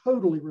want to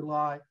totally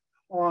rely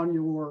on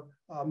your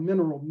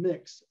mineral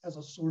mix as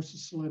a source of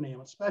selenium,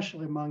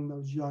 especially among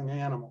those young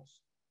animals.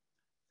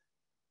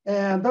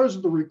 And those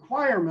are the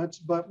requirements,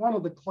 but one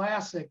of the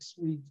classics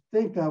we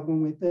think of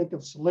when we think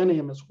of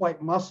selenium is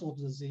white mussel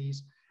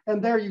disease. And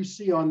there you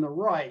see on the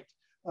right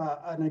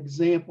an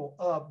example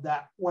of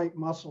that white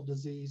mussel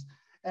disease.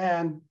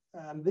 And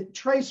the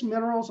trace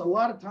minerals, a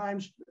lot of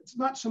times, it's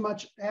not so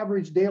much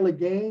average daily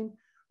gain,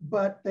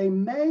 but they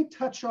may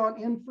touch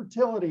on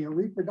infertility or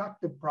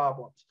reproductive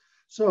problems.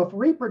 So if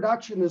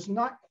reproduction is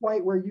not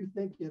quite where you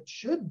think it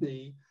should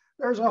be,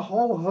 there's a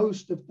whole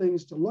host of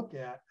things to look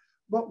at.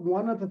 But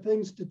one of the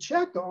things to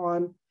check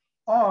on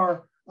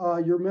are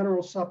your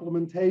mineral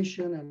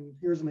supplementation. And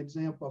here's an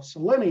example of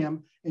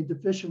selenium, a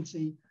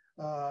deficiency.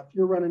 If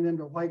you're running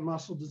into white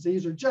muscle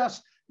disease or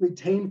just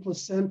retained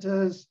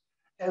placentas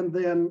and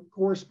then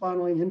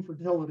corresponding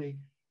infertility,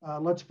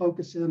 let's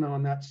focus in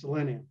on that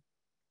selenium.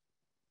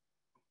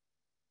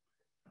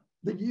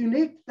 The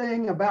unique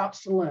thing about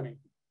selenium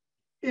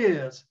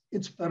is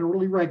it's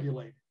federally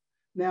regulated.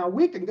 Now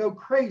we can go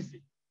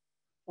crazy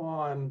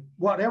on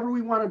whatever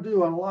we want to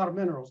do on a lot of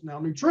minerals. Now,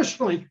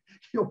 nutritionally,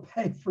 you'll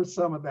pay for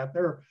some of that.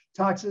 There are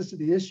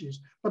toxicity issues,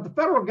 but the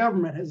federal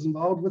government is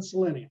involved with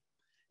selenium,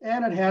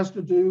 and it has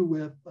to do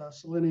with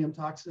selenium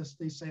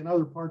toxicity, say in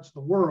other parts of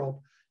the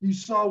world. You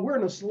saw we're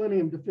in a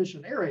selenium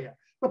deficient area,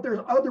 but there's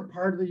other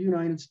part of the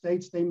United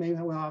States, they may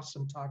have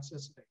some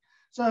toxicity.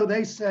 So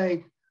they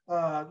say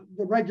the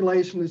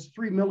regulation is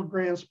 3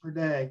 milligrams per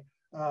day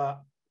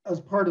as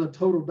part of the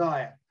total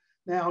diet.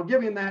 Now,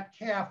 giving that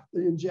calf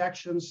the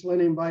injection,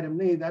 selenium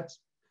vitamin E, that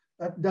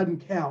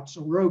doesn't count.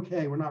 So we're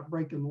okay. We're not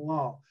breaking the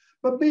law.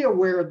 But be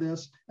aware of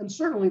this, and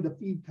certainly the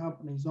feed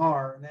companies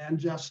are, and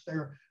just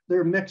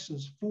their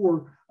mixes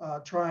for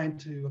trying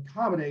to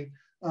accommodate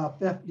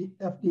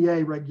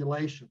FDA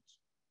regulations.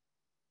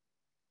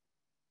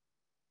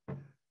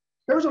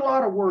 There's a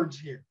lot of words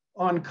here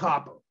on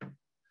copper.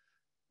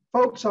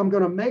 Folks, I'm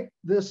going to make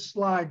this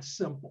slide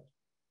simple.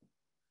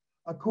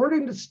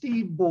 According to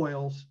Steve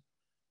Boyles,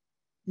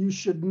 you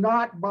should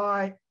not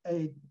buy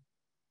a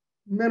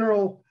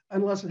mineral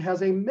unless it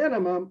has a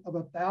minimum of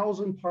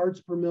 1,000 parts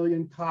per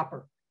million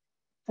copper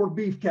for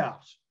beef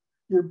cows.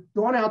 You're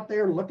going out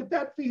there, look at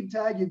that feed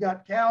tag. You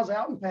got cows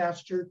out in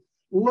pasture.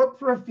 Look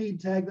for a feed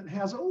tag that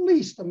has at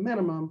least a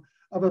minimum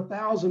of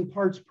 1,000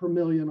 parts per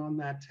million on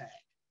that tag.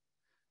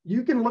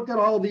 You can look at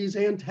all these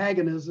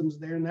antagonisms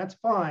there, and that's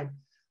fine.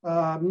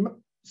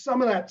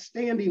 Some of that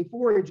standing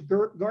forage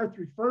Garth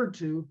referred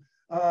to,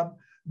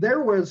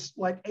 there was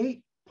like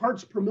 8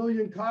 parts per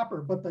million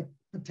copper, but the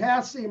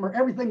potassium or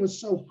everything was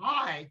so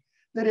high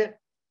that it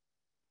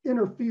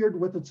interfered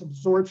with its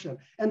absorption.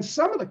 And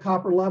some of the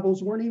copper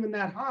levels weren't even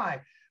that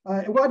high.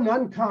 It wasn't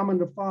uncommon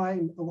to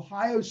find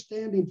Ohio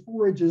standing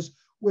forages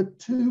with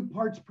 2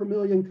 parts per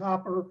million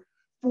copper,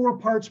 4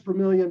 parts per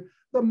million.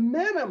 The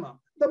minimum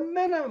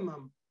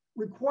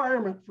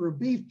requirement for a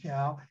beef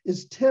cow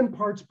is 10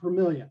 parts per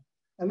million.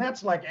 And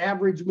that's like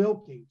average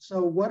milking.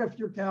 So what if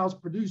your cows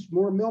produce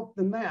more milk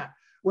than that?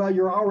 Well,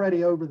 you're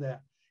already over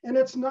that. And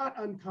it's not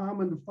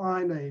uncommon to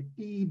find a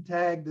feed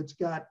tag that's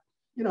got,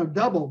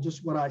 double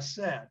just what I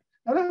said.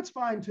 Now that's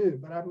fine too,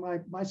 but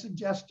my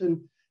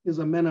suggestion is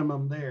a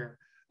minimum there.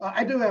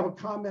 I do have a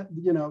comment,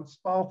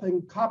 small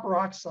thing, copper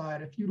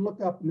oxide. If you look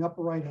up in the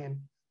upper right-hand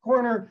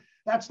corner,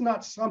 that's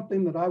not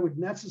something that I would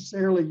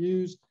necessarily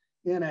use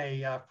in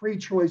a free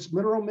choice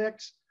mineral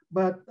mix,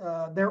 but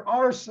there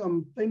are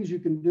some things you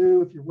can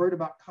do if you're worried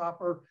about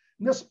copper.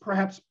 And this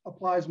perhaps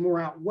applies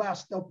more out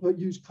west. They'll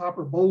use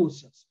copper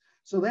boluses.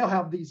 So they'll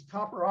have these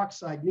copper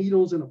oxide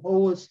needles in a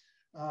bolus,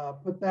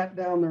 put that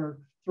down their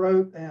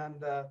throat,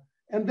 and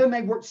then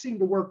they seem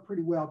to work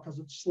pretty well because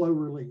it's slow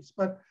release.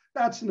 But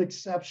that's an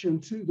exception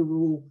to the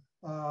rule.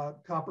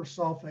 Copper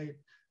sulfate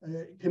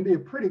can be a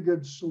pretty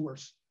good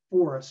source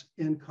for us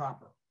in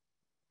copper.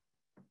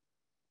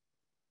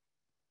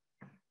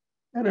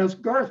 And as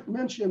Garth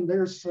mentioned,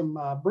 there's some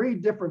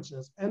breed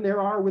differences, and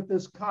there are with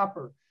this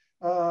copper.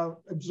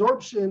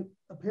 Absorption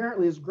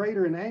apparently is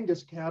greater in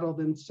Angus cattle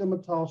than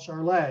Simmental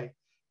Charolais.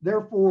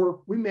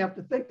 Therefore, we may have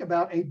to think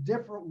about a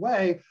different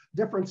way,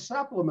 different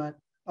supplement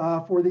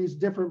for these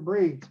different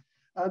breeds.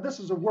 This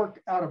is a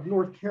work out of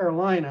North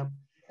Carolina.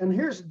 And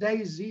here's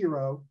day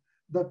 0,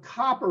 the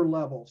copper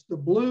levels, the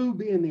blue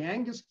being the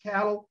Angus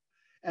cattle,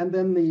 and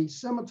then the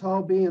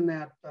Simmental being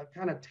that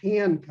kind of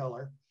tan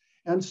color.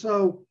 And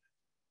so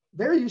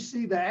there you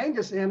see the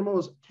Angus animal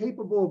is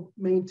capable of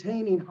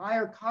maintaining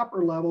higher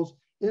copper levels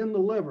in the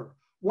liver.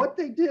 What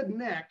they did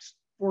next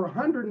for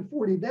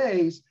 140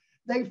 days,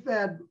 they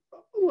fed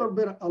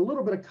a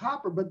little bit of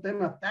copper, but then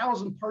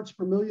 1,000 parts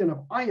per million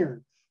of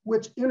iron,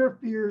 which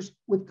interferes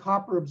with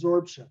copper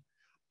absorption.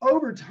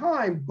 Over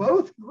time,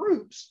 both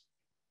groups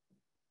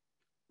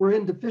were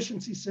in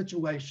deficiency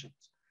situations.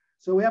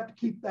 So we have to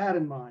keep that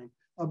in mind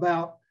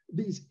about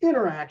these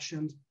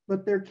interactions,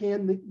 but there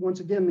can be, once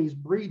again, these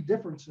breed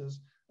differences.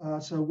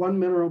 So one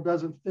mineral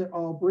doesn't fit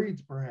all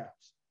breeds,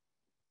 perhaps.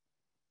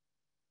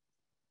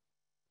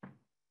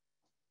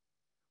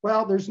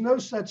 Well, there's no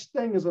such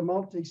thing as a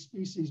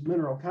multi-species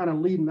mineral, kind of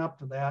leading up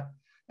to that.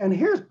 And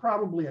here's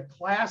probably a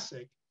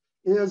classic,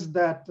 is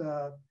that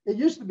it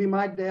used to be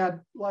my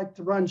dad liked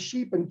to run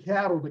sheep and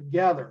cattle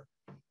together,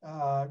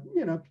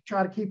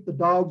 try to keep the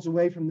dogs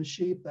away from the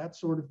sheep, that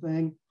sort of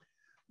thing.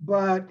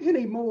 But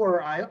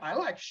anymore, I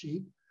like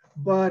sheep,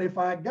 but if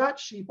I got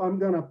sheep, I'm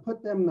going to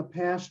put them in the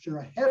pasture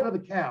ahead of the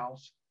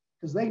cows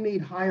because they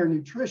need higher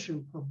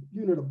nutrition per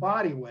unit of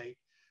body weight.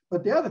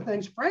 But the other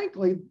things,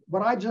 frankly,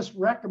 what I just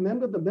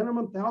recommended, the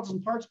minimum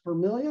 1,000 parts per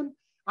million,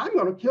 I'm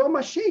going to kill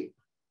my sheep.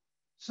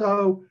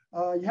 So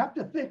you have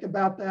to think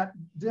about that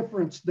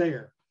difference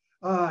there.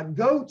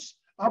 Goats,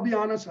 I'll be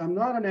honest, I'm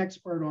not an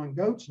expert on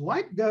goats.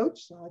 Like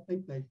goats, I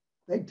think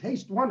they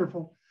taste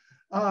wonderful.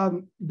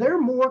 They're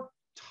more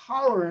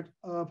tolerant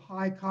of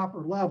high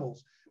copper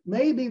levels.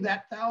 Maybe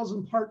that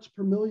 1,000 parts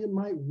per million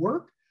might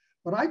work,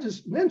 but I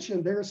just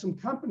mentioned there are some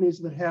companies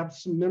that have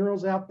some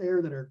minerals out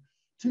there that are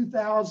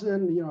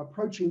 2,000,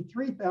 approaching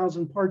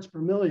 3,000 parts per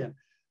million.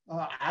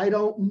 I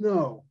don't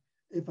know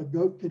if a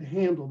goat could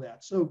handle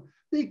that. So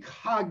be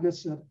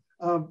cognizant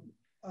of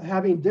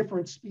having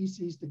different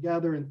species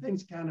together, and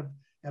things kind of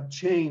have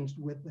changed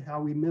with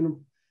how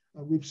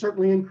we've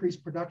certainly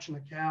increased production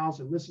of cows,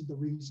 and this is the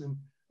reason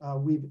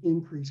we've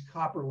increased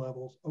copper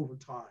levels over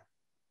time.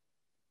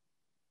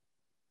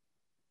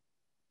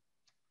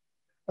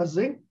 A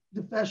zinc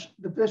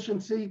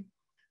deficiency,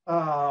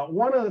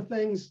 one of the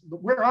things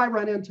where I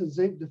run into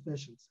zinc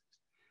deficiencies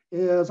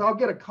is I'll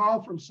get a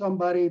call from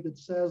somebody that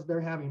says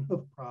they're having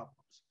hoof problems.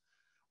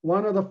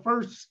 One of the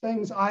first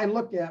things I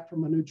look at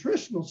from a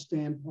nutritional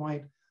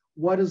standpoint,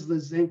 what is the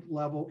zinc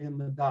level in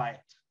the diet?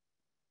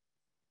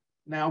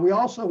 Now, we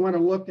also want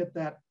to look at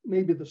that,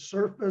 maybe the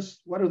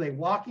surface, what are they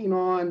walking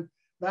on,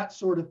 that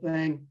sort of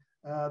thing.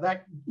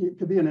 That it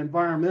could be an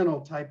environmental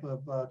type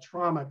of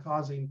trauma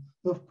causing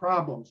hoof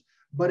problems,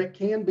 but it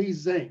can be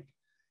zinc.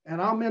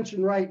 And I'll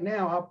mention right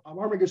now, I'm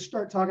going to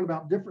start talking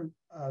about different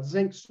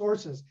zinc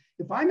sources.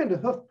 If I'm into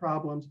hoof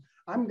problems,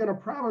 I'm going to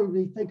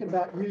probably be thinking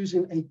about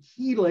using a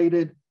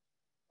chelated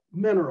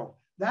mineral.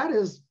 That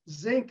is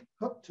zinc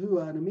hooked to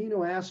an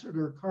amino acid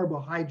or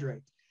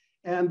carbohydrate.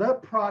 And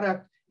that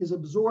product is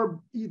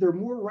absorbed either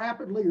more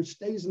rapidly or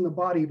stays in the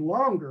body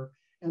longer.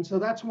 And so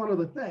that's one of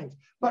the things.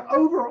 But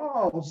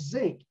overall,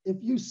 zinc, if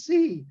you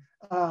see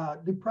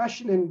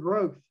depression in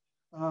growth,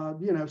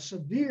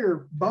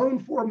 severe bone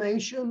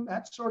formation,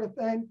 that sort of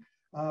thing,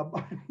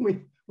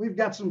 we've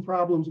got some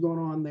problems going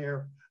on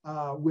there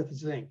with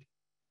zinc.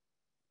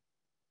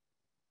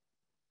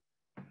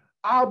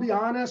 I'll be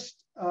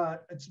honest,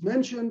 it's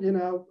mentioned,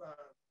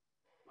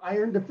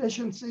 iron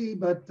deficiency,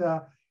 but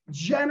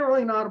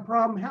generally not a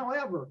problem.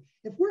 However,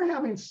 if we're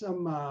having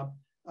some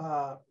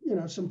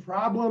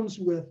problems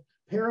with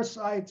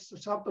parasites or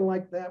something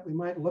like that, we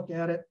might look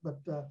at it, but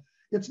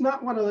it's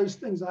not one of those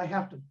things I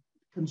have to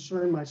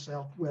concern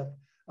myself with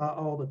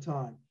all the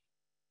time.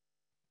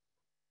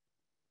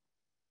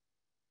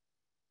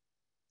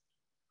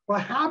 Well,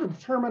 how to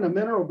determine a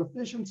mineral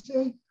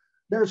deficiency?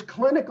 There's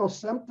clinical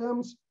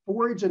symptoms,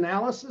 forage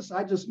analysis.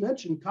 I just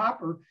mentioned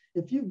copper.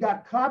 If you've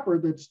got copper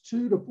that's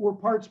 2 to 4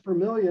 parts per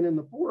million in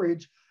the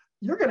forage,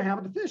 you're going to have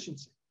a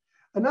deficiency.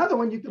 Another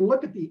one, you can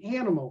look at the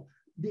animal.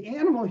 The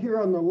animal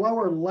here on the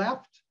lower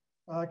left,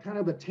 kind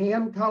of the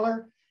tan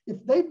color,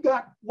 if they've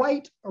got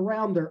white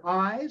around their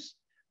eyes,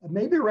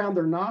 maybe around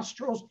their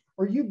nostrils,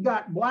 or you've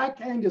got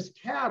black Angus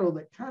cattle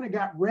that kind of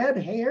got red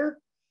hair,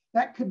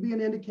 that could be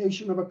an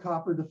indication of a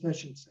copper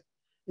deficiency.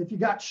 If you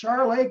got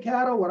Charolais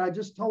cattle, what I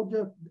just told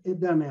you,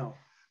 it doesn't help.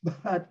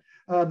 But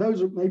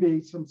those are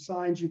maybe some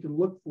signs you can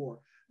look for.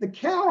 The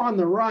cow on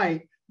the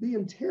right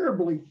being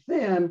terribly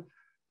thin,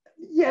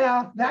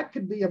 yeah, that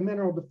could be a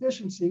mineral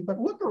deficiency, but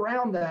look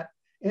around that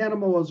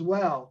animal as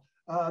well.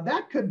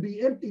 That could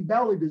be empty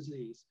belly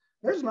disease.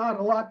 There's not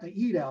a lot to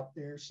eat out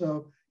there,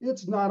 so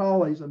it's not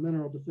always a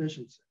mineral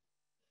deficiency.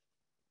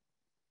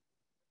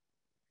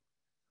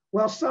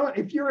 Well, so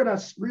if you're in a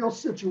real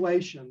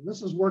situation,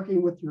 this is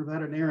working with your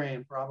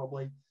veterinarian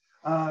probably,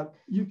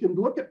 you can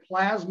look at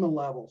plasma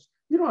levels.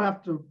 You don't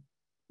have to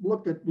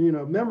look at,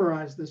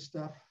 memorize this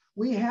stuff.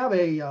 We have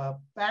a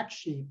fact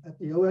sheet at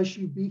the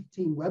OSU Beef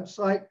Team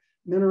website,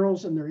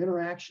 Minerals and Their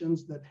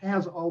Interactions, that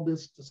has all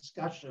this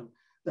discussion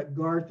that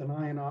Garth and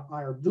I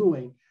are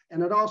doing.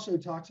 And it also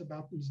talks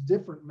about these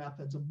different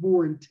methods of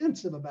more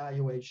intensive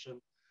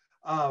evaluation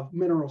of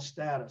mineral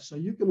status. So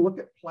you can look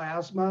at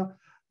plasma,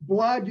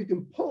 blood, you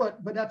can pull it,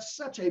 but that's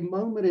such a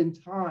moment in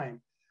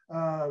time.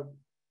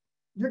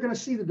 You're going to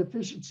see the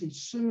deficiency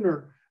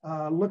sooner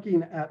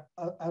looking at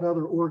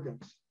other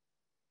organs.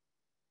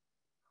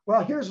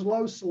 Well, here's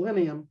low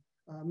selenium,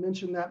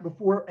 mentioned that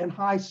before, and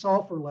high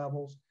sulfur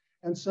levels.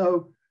 And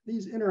so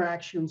these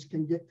interactions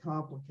can get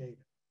complicated.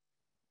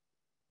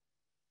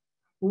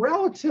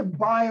 Relative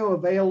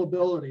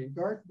bioavailability,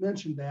 Garth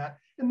mentioned that,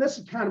 and this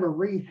is kind of a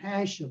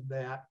rehash of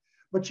that,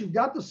 but you've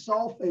got the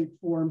sulfate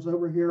forms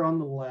over here on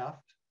the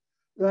left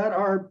that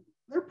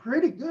they're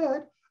pretty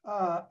good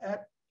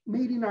at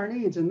meeting our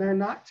needs, and they're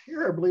not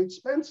terribly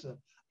expensive.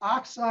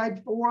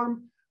 Oxide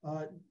form,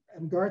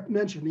 and Garth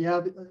mentioned,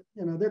 yeah,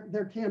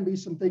 there can be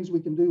some things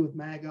we can do with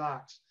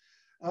MagOx.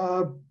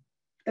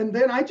 And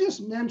then I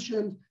just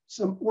mentioned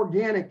some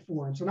organic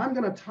forms, and I'm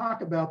going to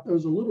talk about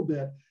those a little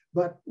bit.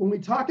 But when we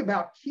talk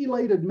about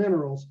chelated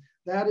minerals,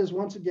 that is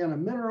once again a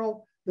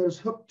mineral that is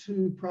hooked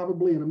to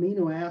probably an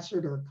amino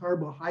acid or a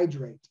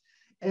carbohydrate.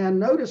 And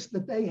notice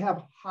that they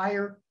have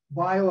higher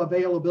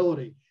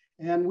bioavailability.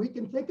 And we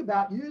can think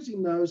about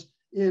using those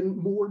in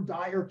more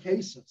dire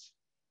cases.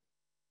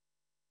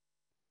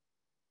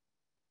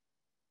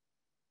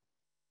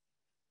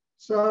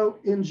 So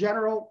in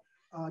general,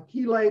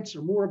 chelates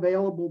are more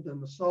available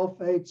than the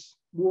sulfates,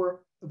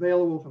 more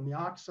available from the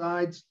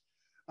oxides.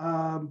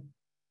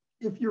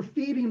 If you're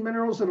feeding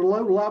minerals at a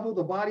low level,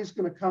 the body's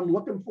going to come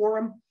looking for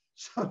them,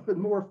 so they're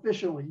more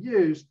efficiently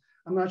used.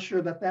 I'm not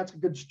sure that that's a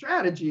good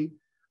strategy,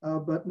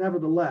 but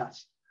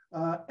nevertheless.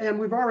 And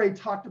we've already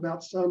talked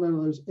about some of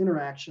those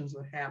interactions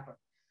that happen.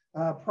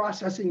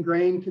 Processing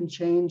grain can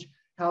change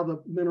how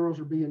the minerals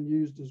are being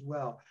used as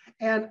well.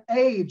 And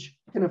age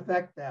can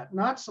affect that.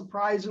 Not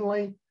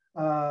surprisingly,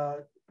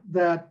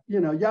 that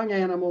young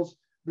animals,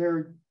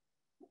 their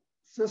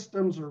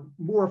systems are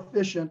more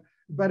efficient,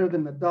 better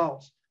than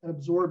adults at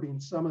absorbing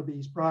some of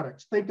these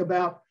products. Think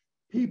about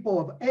people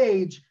of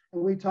age,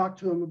 and we talk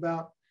to them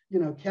about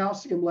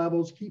calcium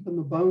levels, keeping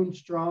the bone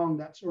strong,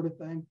 that sort of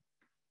thing.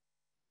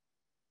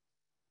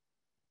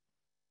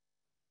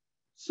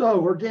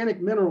 So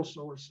organic mineral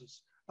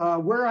sources,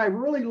 where I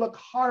really look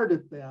hard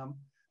at them,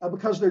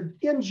 because they're,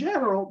 in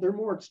general, they're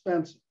more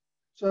expensive.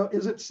 So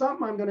is it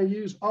something I'm going to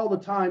use all the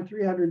time,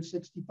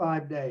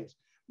 365 days?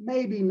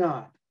 Maybe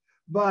not.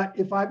 But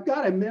if I've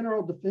got a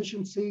mineral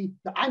deficiency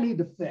that I need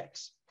to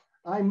fix,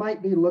 I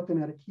might be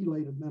looking at a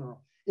chelated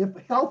mineral. If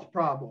health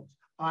problems,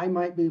 I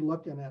might be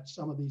looking at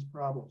some of these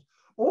problems.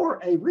 Or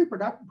a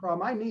reproductive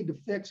problem I need to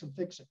fix and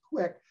fix it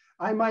quick,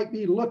 I might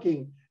be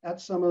looking at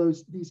some of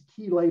these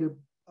chelated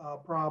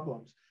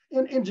problems.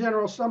 In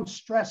general, some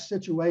stress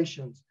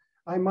situations,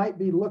 I might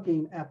be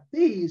looking at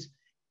these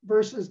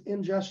versus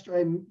in just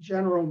a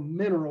general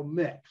mineral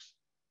mix.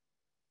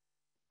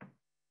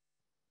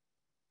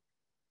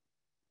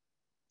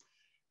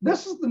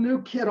 This is the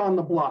new kid on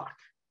the block.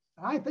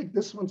 I think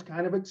this one's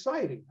kind of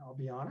exciting, I'll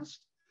be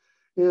honest,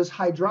 is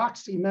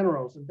hydroxy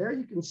minerals. And there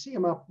you can see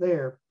them up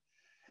there.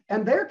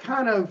 And they're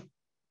kind of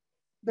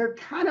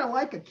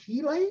like a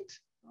chelate,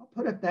 I'll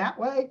put it that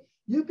way.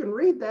 You can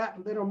read that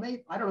and it'll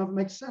make, I don't know if it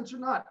makes sense or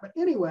not, but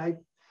anyway,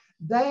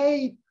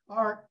 they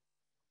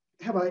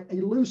have a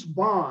loose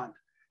bond,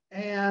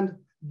 and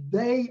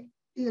they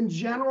in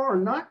general are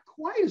not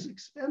quite as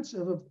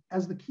expensive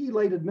as the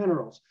chelated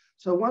minerals.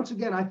 So once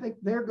again, I think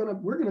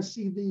we're gonna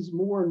see these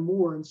more and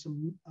more in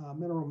some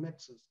mineral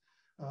mixes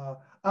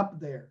up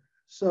there.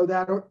 So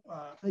that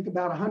think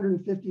about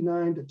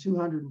 159 to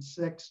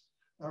 206,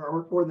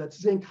 or that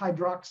zinc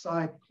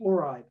hydroxide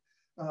chloride,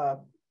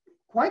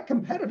 quite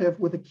competitive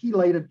with a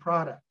chelated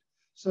product.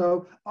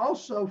 So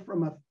also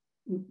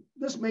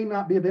this may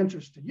not be of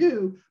interest to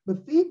you,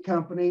 but feed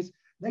companies,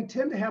 they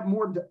tend to have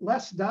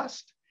less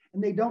dust,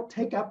 and they don't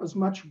take up as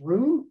much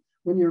room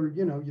when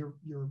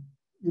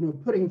you're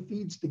putting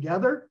feeds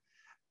together.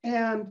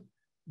 And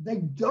they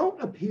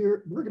don't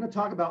appear, we're going to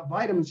talk about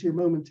vitamins here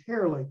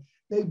momentarily,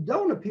 they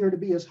don't appear to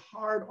be as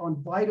hard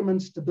on vitamin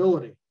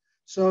stability.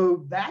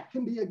 So that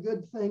can be a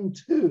good thing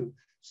too.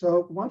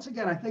 So once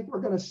again, I think we're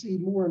going to see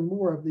more and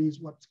more of these,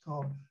 what's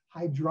called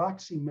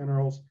hydroxy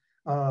minerals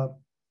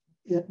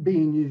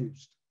being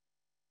used.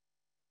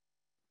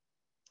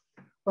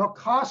 Well,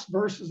 cost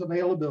versus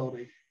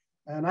availability.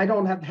 And I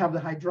don't have to have the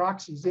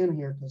hydroxys in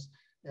here because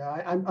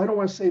I don't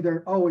want to say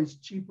they're always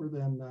cheaper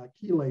than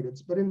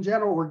chelateds, but in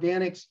general,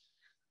 organics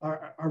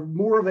are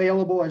more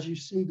available, as you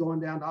see, going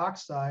down to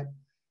oxide.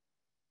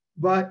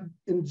 But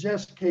in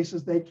just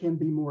cases, they can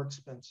be more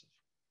expensive.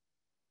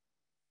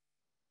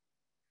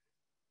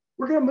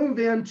 We're going to move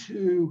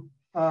into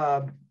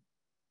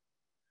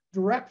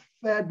direct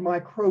fed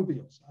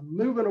microbials. I'm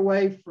moving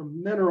away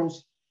from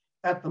minerals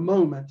at the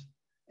moment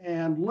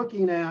and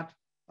looking at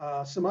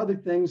some other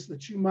things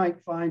that you might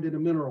find in a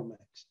mineral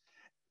mix.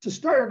 To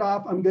start it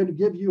off, I'm going to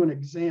give you an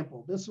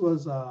example. This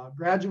was a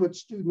graduate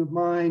student of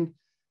mine,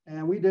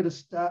 and we did a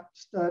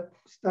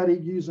study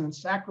using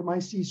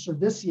Saccharomyces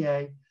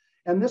cerevisiae,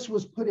 and this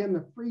was put in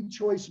the free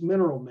choice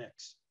mineral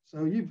mix.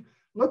 So you've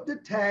looked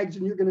at tags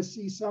and you're going to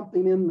see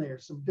something in there,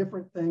 some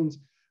different things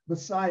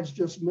besides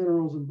just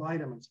minerals and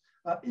vitamins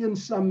in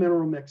some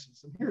mineral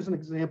mixes. And here's an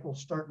example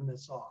starting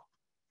this off.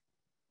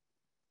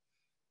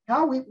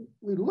 How we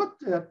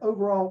looked at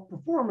overall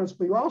performance,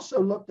 but we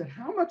also looked at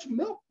how much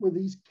milk were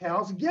these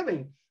cows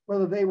giving,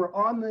 whether they were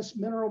on this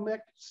mineral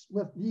mix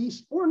with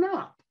yeast or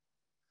not.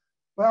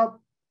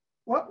 Well,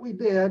 what we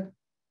did,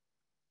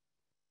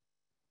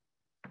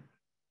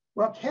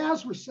 well,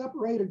 calves were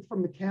separated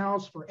from the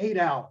cows for 8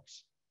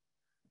 hours.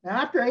 Now,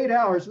 after 8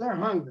 hours, they're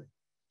hungry.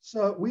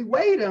 So we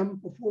weighed them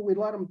before we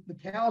let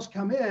the cows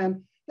come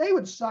in. They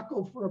would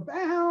suckle for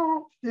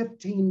about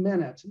 15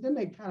 minutes, and then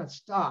they'd kind of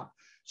stop.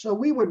 So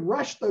we would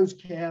rush those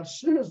calves as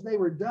soon as they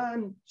were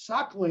done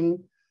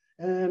suckling.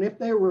 And if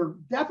they were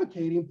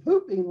defecating,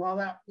 pooping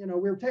while we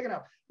were taking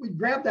out, we'd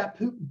grab that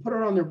poop and put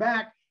it on their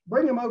back,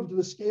 bring them over to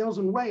the scales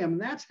and weigh them.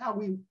 And that's how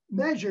we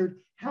measured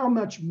how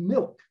much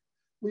milk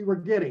we were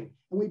getting.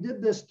 And we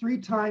did this 3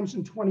 times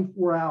in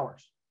 24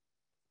 hours.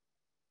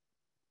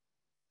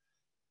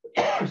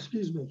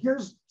 Excuse me.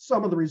 Here's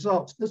some of the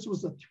results. This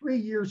was a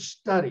 3-year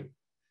study.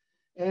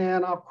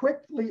 And I'll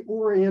quickly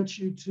orient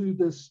you to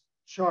this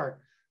chart.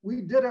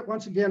 We did it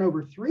once again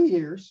over 3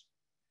 years.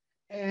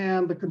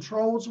 And the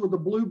controls were the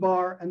blue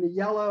bar, and the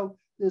yellow,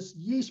 this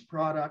yeast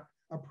product,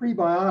 a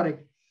prebiotic,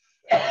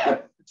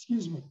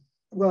 excuse me,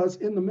 was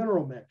in the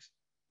mineral mix.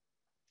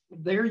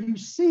 There you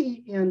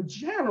see, in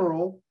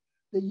general,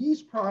 the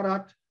yeast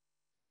product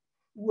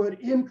would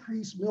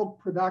increase milk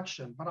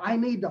production, but I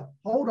need to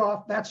hold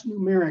off, that's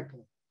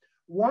numerically.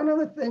 One of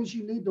the things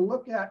you need to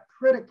look at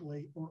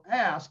critically or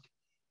ask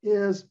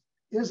is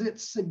it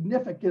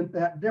significant,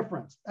 that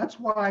difference? That's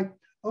why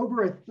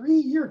over a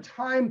 3-year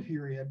time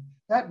period,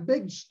 that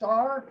big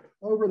star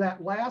over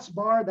that last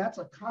bar, that's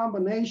a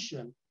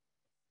combination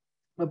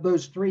of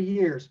those 3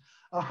 years.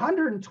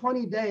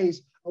 120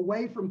 days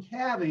away from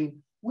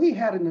calving, we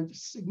had a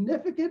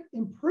significant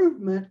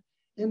improvement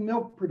in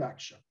milk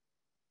production.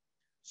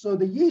 So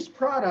the yeast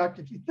product,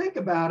 if you think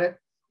about it,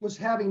 was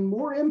having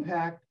more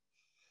impact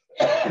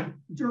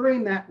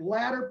during that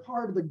latter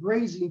part of the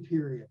grazing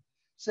period,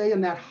 say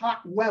in that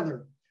hot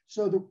weather.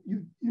 So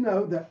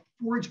the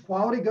forage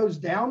quality goes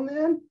down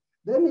then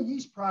the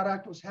yeast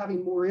product was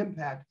having more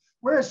impact.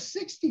 Whereas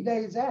 60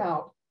 days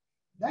out,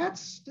 that's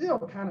still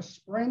kind of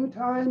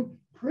springtime,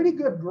 pretty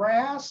good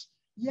grass.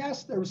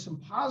 Yes, there was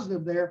some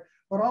positive there,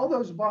 but all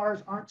those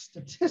bars aren't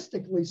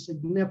statistically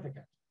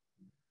significant.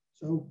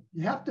 So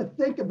you have to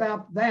think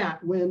about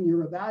that when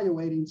you're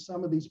evaluating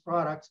some of these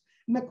products.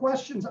 And the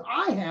questions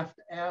I have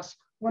to ask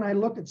when I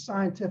look at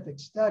scientific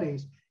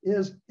studies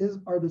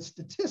are the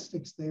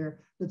statistics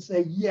there that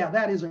say, yeah,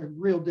 that is a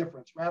real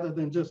difference, rather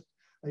than just,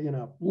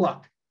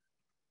 luck.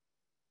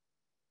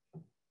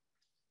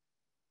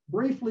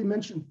 Briefly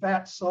mention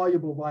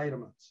fat-soluble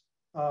vitamins.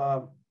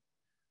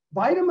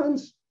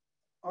 Vitamins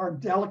are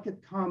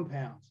delicate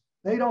compounds.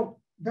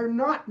 They're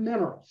not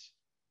minerals.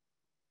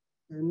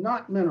 They're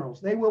not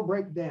minerals. They will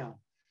break down.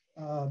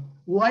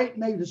 Light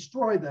may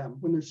destroy them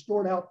when they're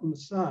stored out in the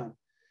sun.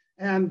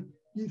 And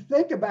you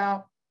think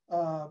about,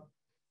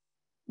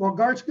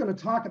 Garth's going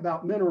to talk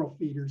about mineral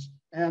feeders,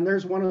 and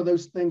there's one of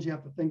those things you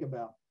have to think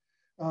about.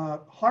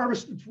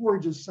 Harvested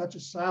forages such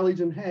as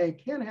silage and hay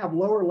can have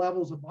lower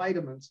levels of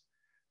vitamins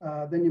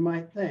than you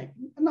might think.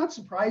 And not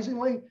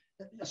surprisingly,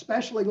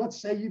 especially let's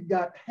say you've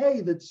got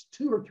hay that's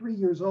 2 or 3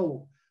 years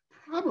old,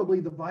 probably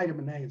the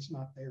vitamin A is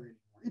not there anymore.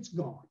 It's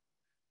gone.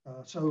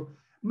 So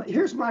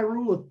here's my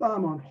rule of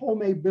thumb on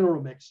homemade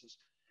mineral mixes.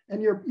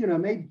 And you're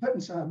maybe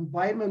putting some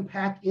vitamin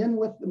pack in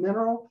with the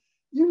mineral.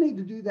 You need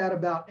to do that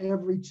about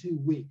every 2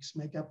 weeks,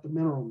 make up the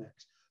mineral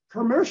mix.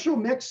 Commercial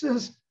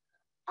mixes,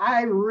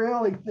 I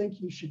really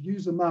think you should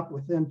use them up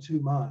within 2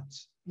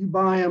 months. You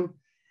buy them.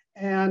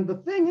 And the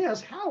thing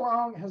is, how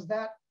long has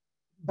that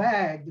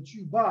bag that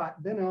you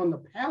bought been on the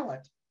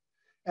pallet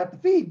at the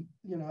feed,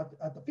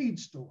 at the feed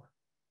store?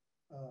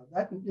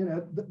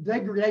 The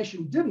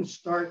degradation didn't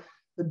start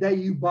the day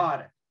you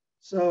bought it.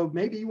 So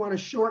maybe you want to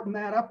shorten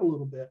that up a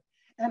little bit.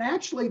 And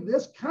actually,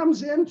 this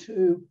comes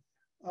into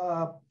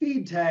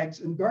feed tags,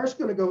 and Garth's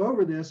going to go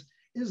over this,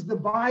 is the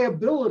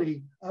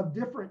viability of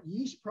different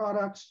yeast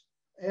products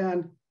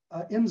and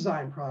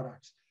enzyme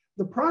products.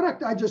 The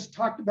product I just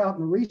talked about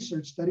in the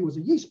research study was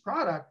a yeast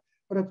product,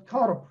 but it's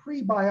called a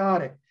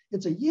prebiotic.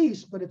 It's a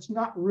yeast, but it's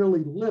not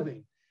really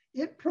living.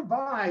 It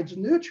provides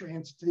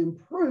nutrients to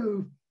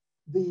improve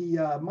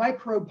the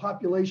microbe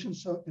population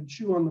so it can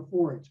chew on the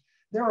forage.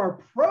 There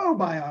are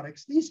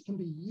probiotics. These can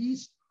be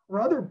yeast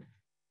or other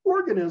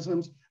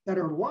organisms that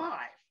are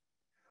live.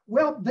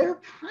 Well,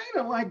 they're kind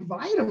of like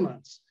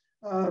vitamins.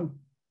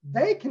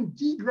 They can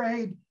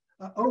degrade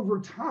over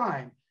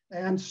time,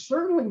 and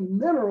certainly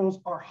minerals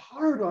are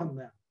hard on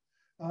them.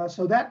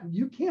 So that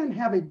you can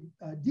have a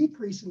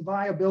decrease in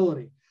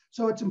viability.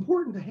 So it's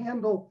important to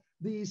handle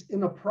these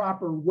in a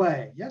proper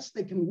way. Yes,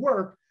 they can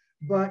work,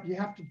 but you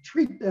have to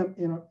treat them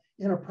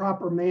in a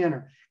proper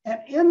manner. And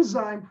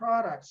enzyme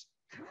products,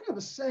 kind of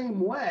the same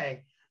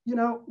way.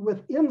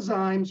 With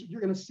enzymes,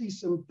 you're going to see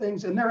some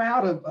things, and they're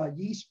out of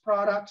yeast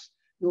products.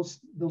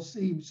 They'll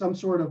see some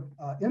sort of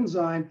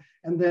enzyme,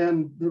 and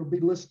then it'll be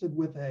listed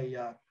with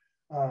a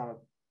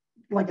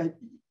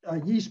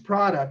yeast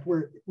product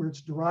where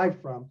it's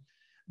derived from.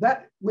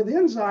 That with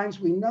enzymes,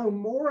 we know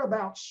more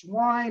about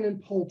swine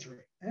and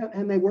poultry,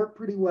 and they work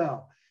pretty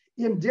well.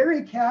 In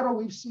dairy cattle,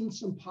 we've seen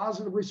some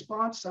positive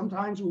response.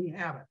 Sometimes we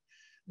haven't.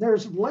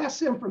 There's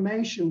less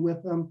information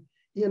with them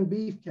in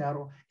beef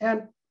cattle.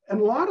 And a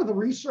lot of the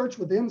research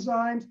with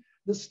enzymes,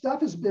 the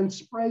stuff has been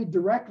sprayed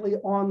directly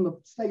on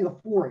the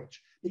forage.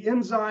 The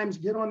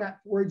enzymes get on that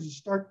forage and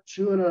start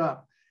chewing it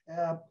up.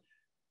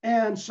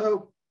 And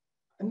so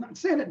I'm not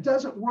saying it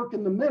doesn't work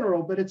in the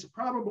mineral, but it's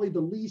probably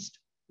the least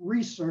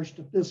researched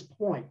at this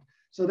point.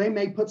 So they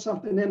may put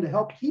something in to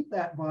help keep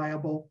that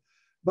viable,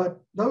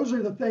 but those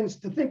are the things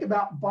to think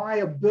about,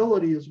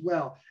 viability as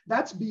well.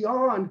 That's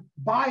beyond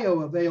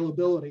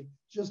bioavailability,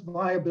 just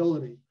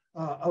viability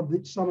of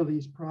some of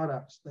these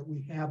products that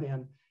we have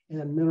in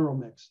mineral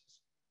mixes.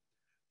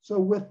 So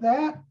with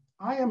that,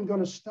 I am going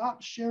to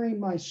stop sharing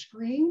my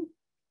screen.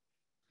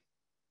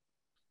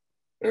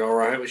 All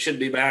right, we should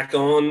be back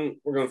on.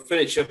 We're going to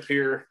finish up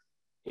here,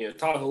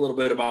 talk a little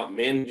bit about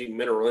managing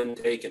mineral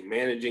intake and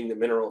managing the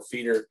mineral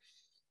feeder.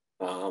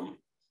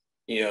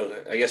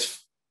 I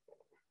guess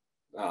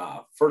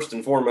first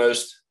and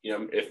foremost,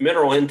 if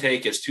mineral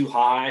intake is too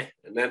high,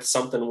 and that's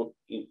something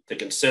to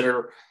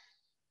consider,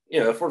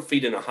 if we're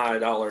feeding a high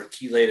dollar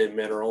chelated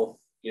mineral,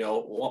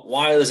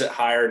 why is it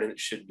higher than it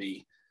should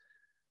be?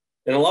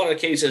 In a lot of the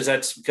cases,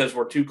 that's because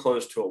we're too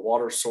close to a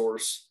water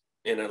source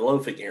in a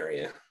loafing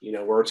area,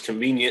 where it's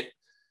convenient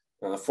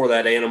for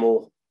that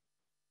animal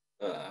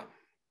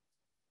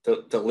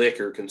to lick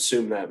or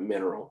consume that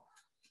mineral.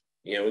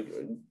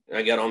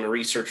 I got on the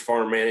research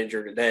farm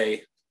manager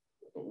today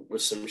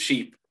with some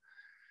sheep.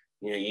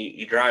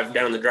 You drive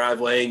down the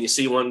driveway and you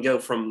see one go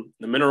from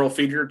the mineral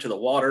feeder to the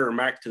water or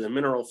back to the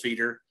mineral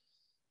feeder.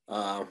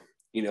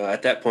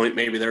 At that point,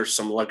 maybe there's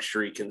some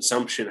luxury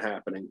consumption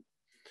happening.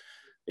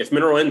 If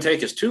mineral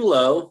intake is too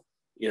low,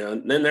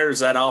 then there's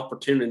that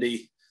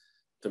opportunity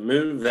to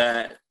move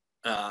that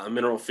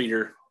mineral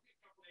feeder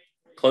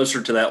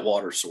closer to that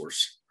water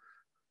source.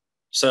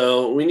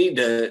 So we need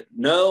to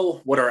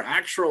know what our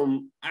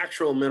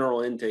actual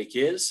mineral intake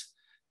is.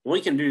 And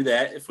we can do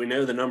that if we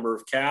know the number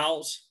of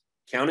cows,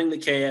 counting the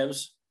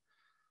calves,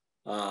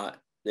 and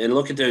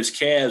look at those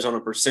calves on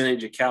a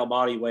percentage of cow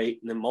body weight,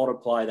 and then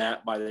multiply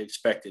that by the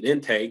expected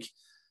intake.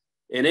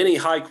 And any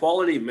high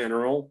quality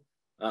mineral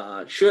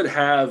should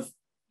have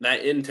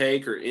that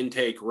intake or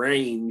intake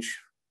range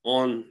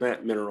on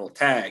that mineral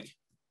tag.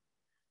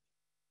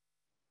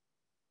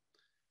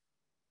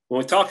 When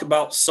we talk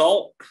about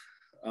salt,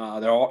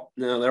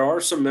 there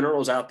are some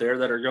minerals out there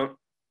that are going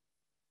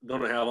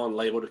to have on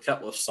label to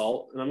cut with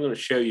salt, and I'm going to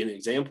show you an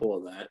example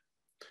of that.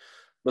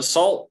 The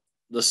salt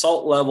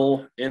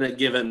level in a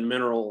given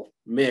mineral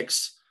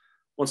mix,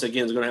 once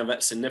again, is going to have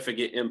that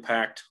significant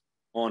impact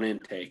on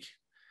intake.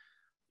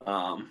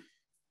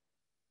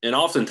 And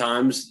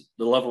oftentimes,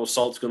 the level of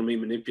salt is going to be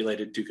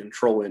manipulated to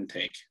control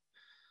intake.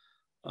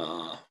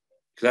 Because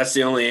that's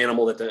the only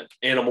animal that the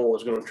animal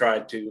is going to try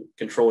to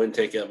control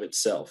intake of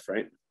itself,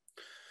 right?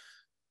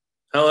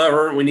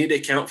 However, we need to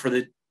account for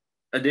the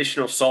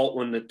additional salt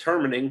when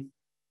determining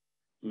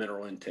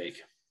mineral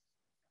intake.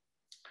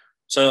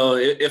 So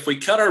if we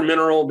cut our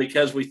mineral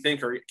because we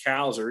think our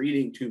cows are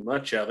eating too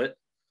much of it,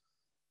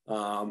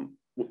 and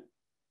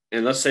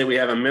let's say we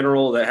have a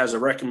mineral that has a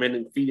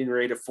recommended feeding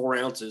rate of 4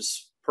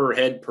 ounces per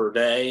head per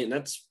day, and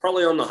that's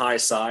probably on the high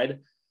side,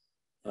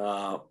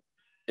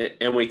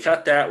 and we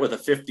cut that with a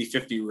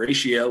 50-50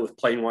 ratio with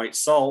plain white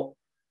salt,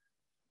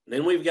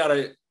 then we've got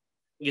to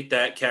get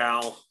that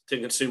cow to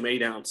consume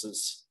 8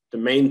 ounces to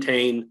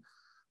maintain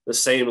the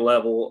same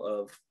level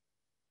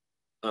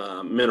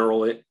of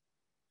mineral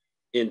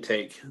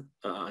intake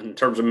in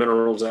terms of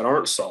minerals that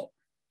aren't salt.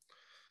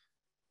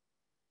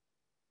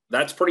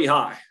 That's pretty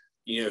high.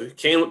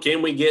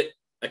 Can we get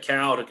a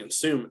cow to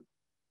consume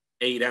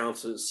 8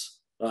 ounces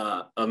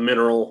of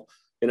mineral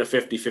in a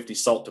 50-50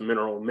 salt to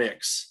mineral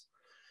mix?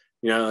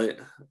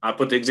 I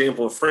put the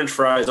example of French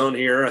fries on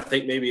here. I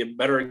think maybe a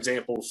better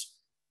example is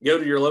go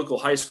to your local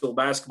high school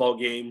basketball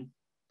game.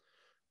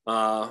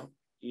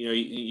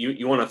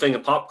 You want a thing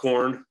of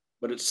popcorn,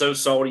 but it's so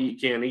salty you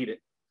can't eat it.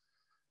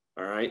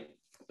 All right.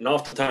 And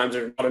oftentimes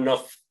there's not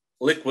enough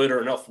liquid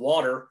or enough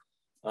water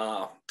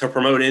to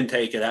promote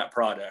intake of that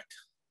product.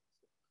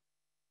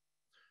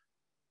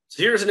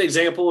 So here's an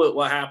example of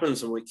what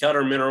happens when we cut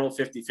our mineral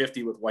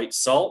 50-50 with white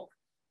salt.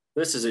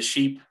 This is a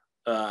sheep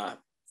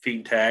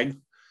feed tag.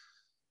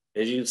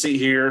 As you can see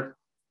here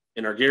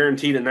in our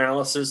guaranteed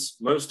analysis,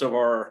 most of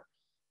our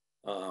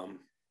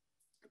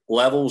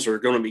levels are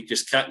going to be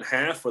just cut in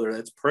half, whether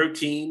that's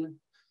protein,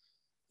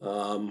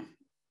 whether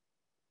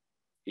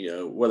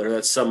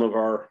that's some of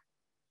our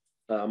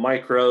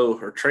micro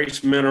or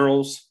trace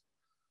minerals,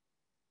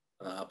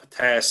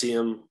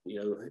 potassium,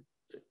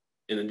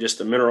 in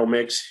just a mineral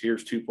mix,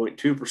 here's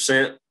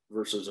 2.2%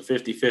 versus a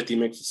 50-50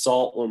 mix of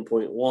salt,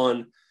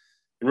 1.1.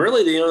 And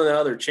really the only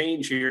other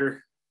change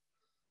here,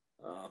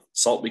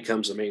 salt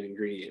becomes the main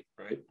ingredient,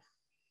 right?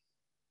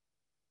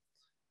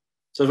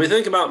 So if we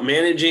think about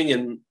managing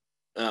and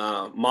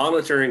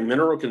monitoring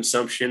mineral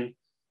consumption,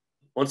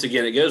 once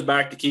again, it goes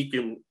back to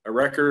keeping a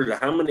record of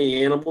how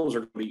many animals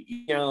are going to be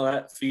eating out of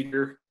that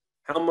feeder,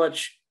 how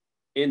much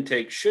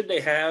intake should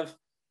they have,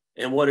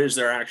 and what is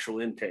their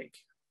actual intake.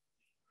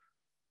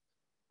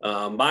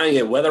 Buying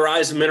a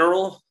weatherized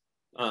mineral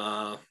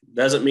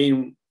doesn't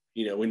mean,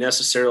 we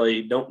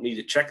necessarily don't need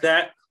to check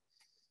that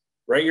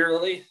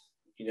regularly.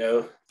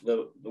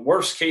 The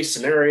worst case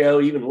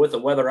scenario, even with a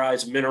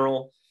weatherized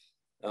mineral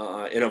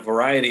in a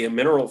variety of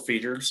mineral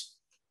feeders,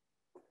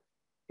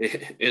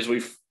 is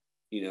we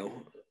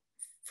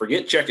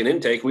forget checking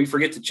intake. We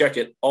forget to check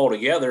it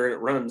altogether,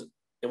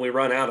 and we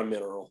run out of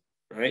mineral,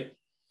 right?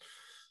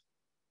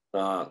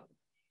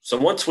 So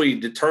once we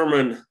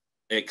determine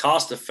a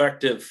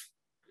cost-effective,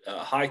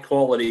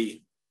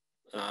 high-quality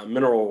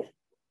mineral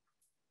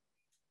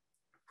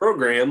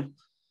program,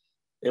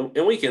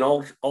 and we can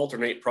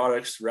alternate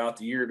products throughout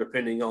the year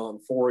depending on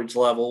forage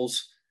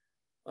levels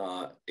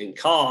and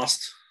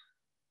cost,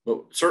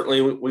 but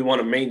certainly we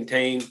want to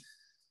maintain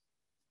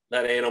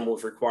that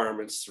animal's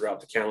requirements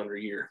throughout the calendar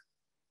year.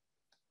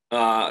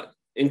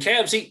 And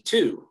calves eat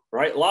too,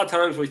 right? A lot of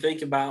times we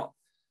think about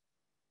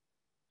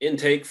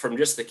intake from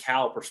just the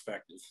cow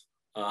perspective.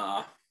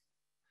 And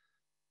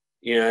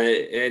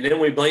then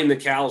we blame the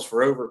cows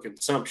for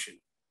overconsumption.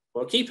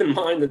 Well, keep in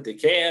mind that the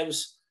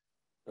calves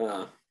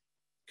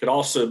could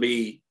also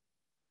be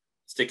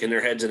sticking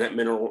their heads in that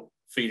mineral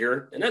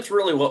feeder, and that's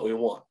really what we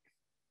want.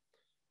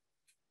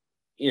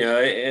 You know,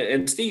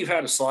 and Steve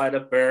had a slide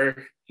up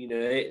there. You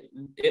know,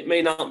 it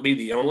may not be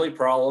the only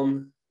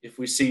problem if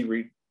we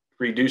see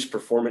reduced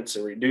performance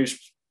and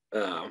reduced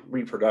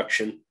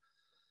reproduction.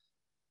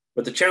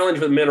 But the challenge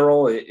with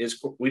mineral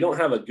is we don't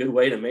have a good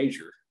way to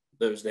measure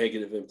those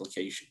negative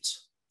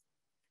implications.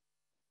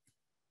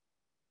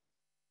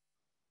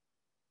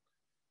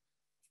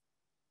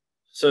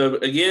 So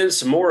again,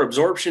 some more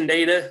absorption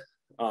data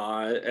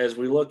as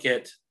we look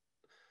at,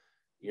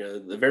 you know,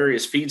 the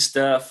various feed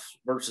stuff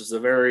versus the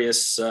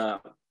various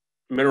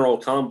mineral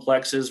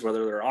complexes,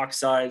 whether they're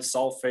oxides,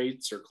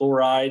 sulfates, or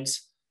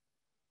chlorides.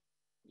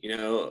 You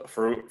know,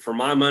 for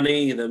my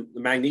money, the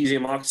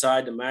magnesium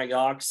oxide, the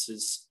MagOx,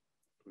 is,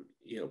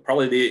 you know,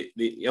 probably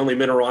the only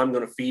mineral I'm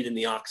going to feed in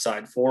the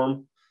oxide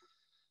form.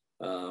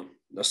 Now,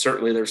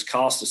 certainly there's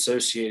cost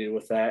associated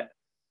with that.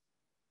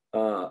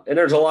 And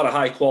there's a lot of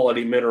high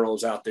quality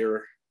minerals out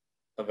there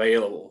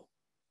available.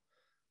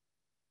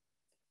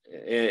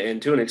 And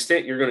to an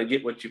extent, you're going to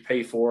get what you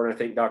pay for. And I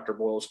think Dr.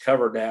 Boyles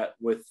covered that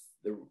with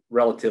the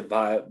relative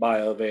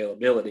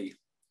bioavailability.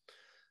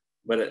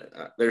 But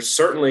there's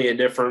certainly a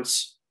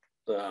difference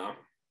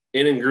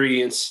in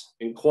ingredients,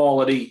 in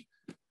quality,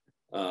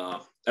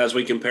 as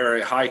we compare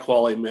a high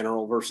quality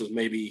mineral versus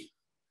maybe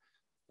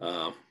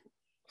a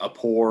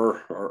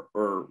poor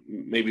or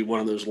maybe one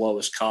of those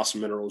lowest cost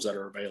minerals that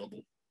are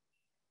available.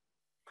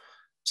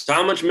 So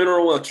how much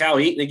mineral will a cow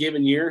eat in a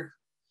given year?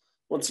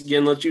 Once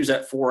again, let's use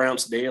that 4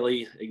 ounce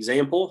daily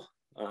example.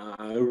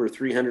 Over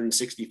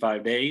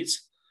 365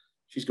 days,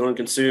 she's going to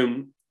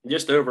consume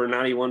just over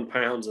 91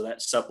 pounds of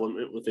that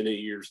supplement within a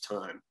year's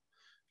time.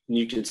 And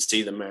you can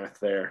see the math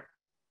there.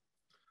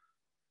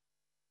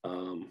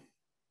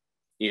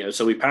 You know,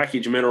 so we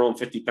package mineral in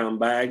 50-pound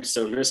bags.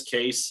 So in this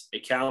case, a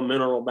cow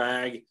mineral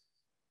bag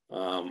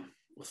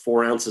with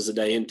 4 ounces a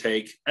day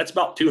intake, that's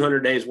about 200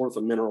 days worth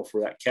of mineral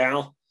for that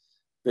cow.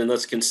 Then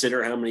let's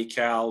consider how many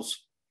cows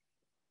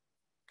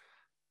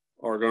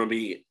are going to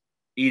be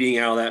eating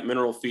out of that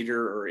mineral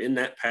feeder or in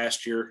that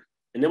pasture.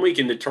 And then we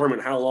can determine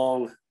how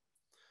long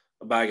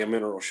a bag of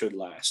mineral should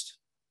last.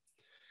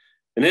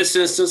 In this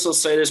instance, let's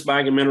say this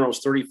bag of mineral is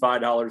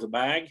 $35 a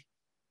bag.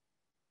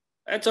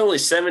 That's only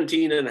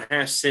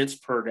 17.5 cents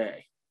per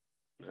day.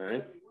 All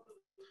right.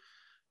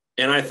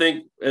 And I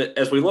think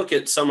as we look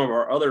at some of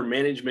our other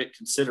management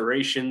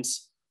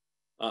considerations,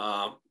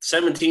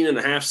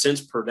 17.5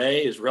 cents per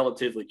day is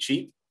relatively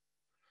cheap.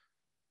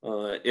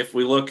 If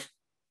we look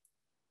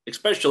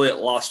especially at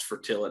lost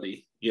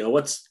fertility, you know,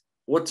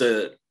 what's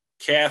a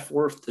calf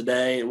worth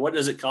today and what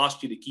does it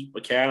cost you to keep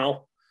a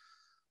cow?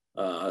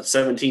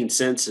 17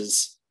 cents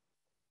is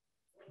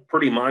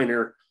pretty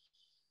minor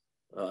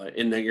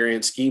in the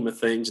grand scheme of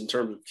things in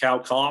terms of cow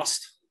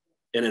cost.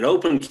 And an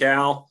open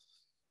cow,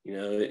 you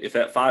know, if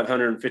that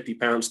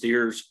 550-pound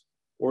steer's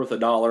worth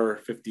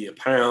 $1.50 a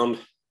pound,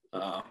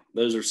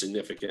 those are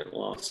significant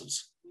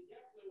losses.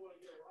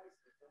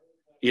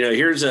 You know,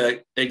 here's an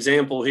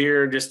example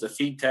here, just a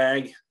feed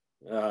tag.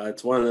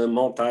 It's one of the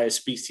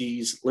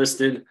multi-species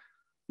listed. And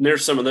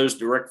there's some of those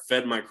direct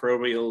fed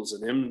microbials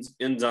and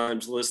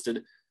enzymes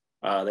listed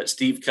that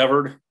Steve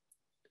covered.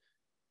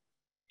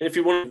 And if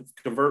you want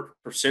to convert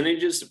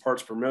percentages to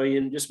parts per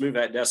million, just move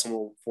that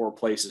decimal 4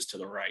 places to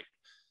the right.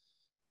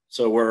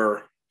 So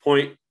we're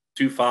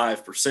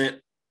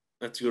 0.25%.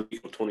 That's going to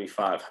equal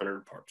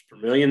 2,500 parts per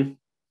million.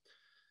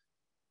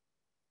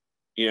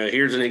 You know,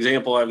 here's an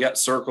example I've got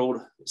circled.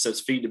 It says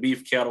feed to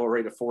beef cattle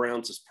rate of 4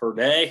 ounces per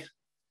day.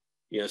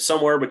 You know,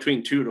 somewhere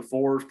between 2 to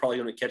 4 is probably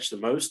going to catch the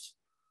most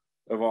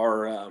of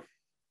our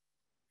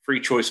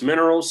free choice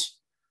minerals.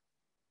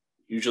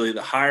 Usually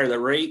the higher the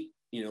rate,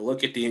 you know,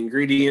 look at the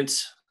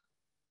ingredients.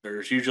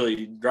 There's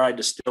usually dried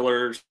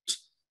distillers,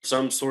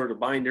 some sort of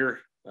binder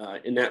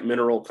in that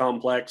mineral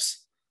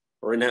complex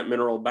or in that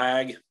mineral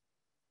bag.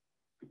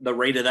 The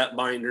rate of that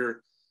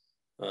binder,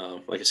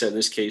 like I said, in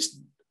this case,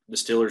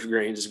 distillers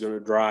grains is going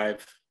to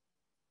drive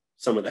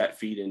some of that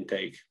feed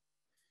intake.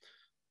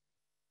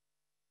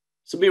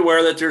 So be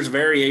aware that there's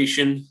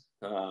variation.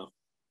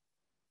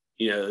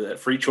 You know, that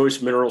free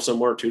choice mineral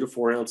somewhere 2 to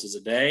 4 ounces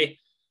a day.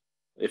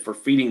 If we're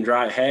feeding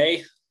dry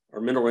hay,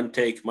 our mineral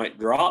intake might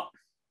drop.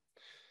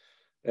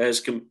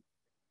 You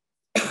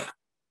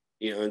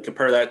know, and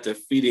compare that to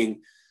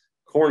feeding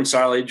corn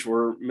silage,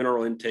 where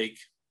mineral intake,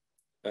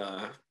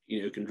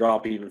 you know, can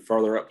drop even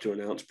further up to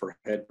 1 ounce per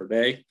head per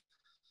day.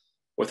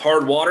 With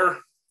hard water,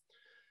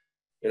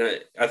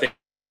 and I think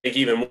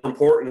even more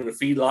important in a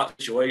feedlot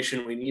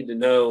situation, we need to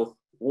know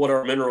what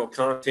our mineral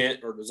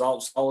content or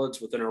dissolved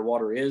solids within our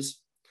water is.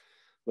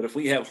 But if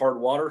we have hard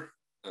water,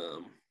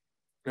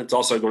 it's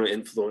also going to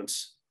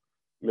influence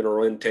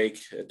mineral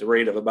intake at the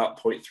rate of about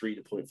 0.3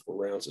 to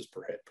 0.4 ounces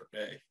per head per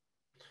day.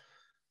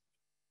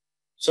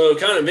 So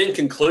kind of in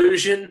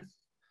conclusion,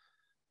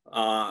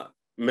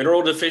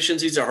 mineral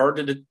deficiencies are hard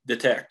to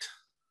detect.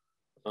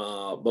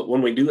 But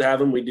when we do have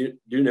them, we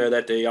do know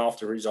that they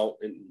often result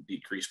in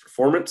decreased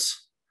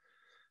performance.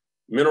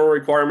 Mineral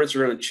requirements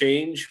are going to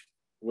change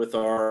with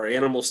our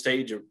animal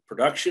stage of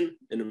production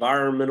and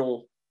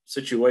environmental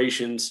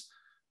situations.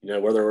 You know,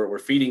 whether we're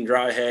feeding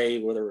dry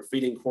hay, whether we're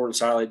feeding corn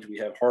silage, we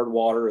have hard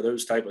water,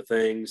 those type of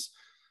things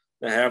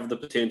that have the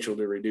potential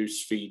to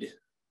reduce feed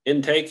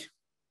intake.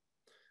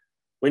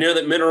 We know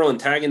that mineral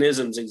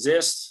antagonisms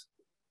exist.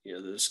 You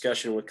know, the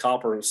discussion with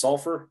copper and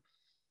sulfur.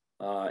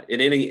 In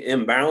any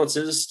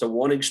imbalances to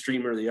one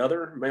extreme or the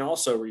other may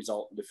also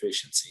result in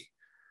deficiency.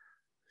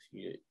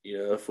 You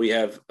know, if we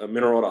have a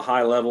mineral at a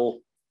high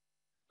level,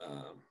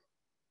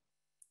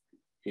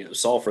 you know,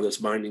 sulfur that's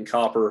binding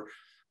copper,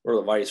 or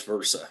the vice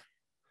versa.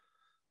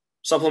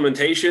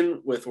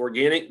 Supplementation with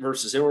organic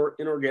versus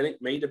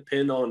inorganic may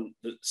depend on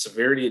the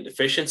severity of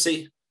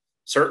deficiency.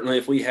 Certainly,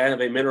 if we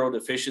have a mineral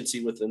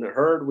deficiency within the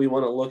herd, we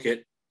want to look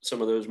at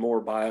some of those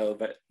more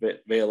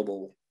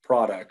bioavailable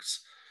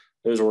products,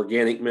 those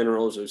organic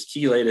minerals, those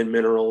chelated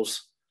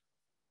minerals,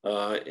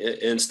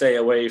 and stay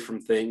away from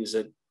things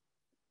that,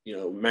 you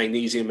know,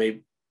 magnesium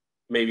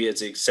maybe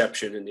it's the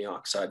exception in the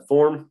oxide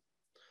form.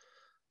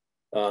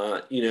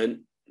 You know,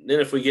 then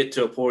if we get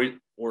to a point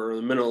where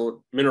the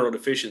mineral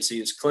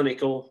deficiency is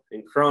clinical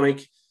and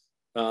chronic,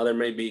 there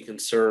may be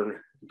concern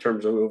in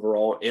terms of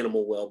overall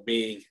animal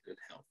well-being and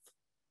health.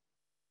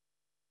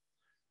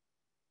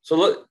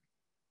 So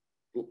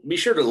be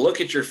sure to look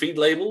at your feed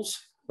labels,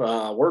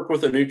 work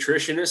with a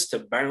nutritionist to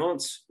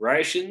balance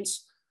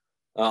rations,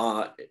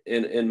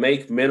 and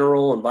make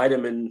mineral and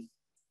vitamin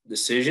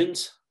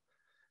decisions.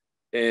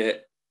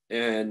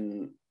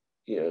 And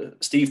you know,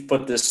 Steve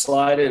put this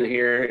slide in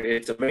here.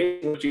 It's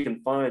amazing what you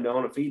can find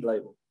on a feed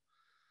label.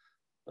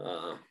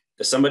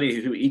 As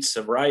somebody who eats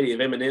a variety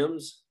of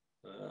M&Ms,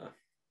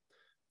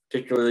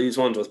 particularly these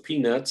ones with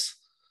peanuts,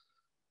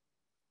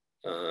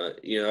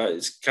 you know,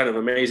 it's kind of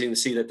amazing to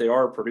see that they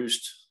are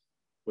produced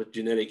with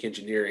genetic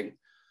engineering.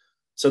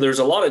 So there's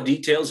a lot of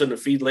details in the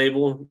feed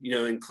label, you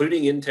know,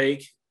 including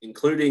intake,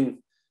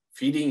 including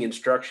feeding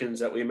instructions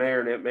that we may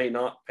or may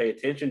not pay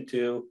attention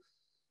to,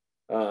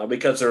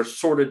 because they're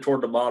sorted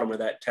toward the bottom of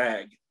that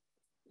tag.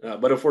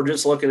 But if we're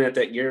just looking at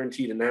that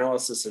guaranteed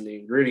analysis and the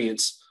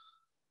ingredients,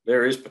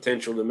 there is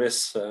potential to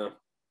miss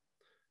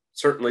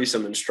certainly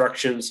some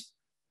instructions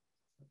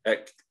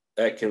that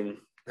can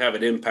have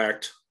an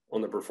impact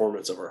on the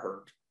performance of our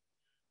herd.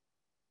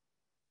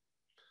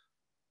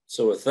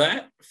 So with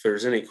that, if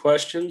there's any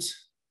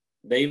questions,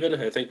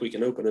 David, I think we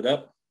can open it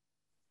up.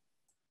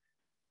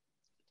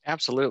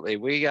 Absolutely.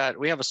 We have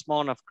a small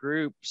enough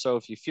group, so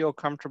if you feel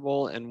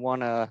comfortable and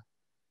want to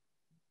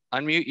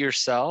unmute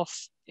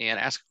yourself and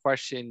ask a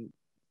question,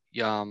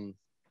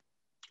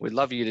 we'd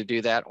love you to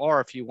do that.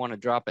 Or if you want to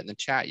drop it in the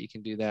chat, you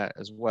can do that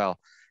as well.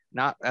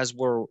 Not as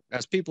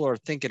people are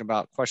thinking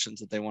about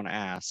questions that they want to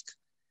ask.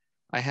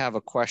 I have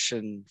a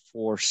question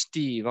for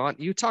Steve.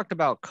 You talked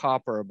about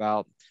copper,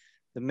 about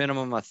the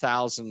minimum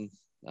 1,000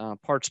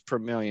 parts per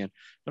million.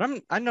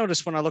 But I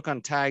noticed when I look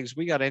on tags,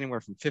 we got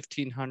anywhere from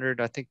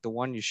 1,500. I think the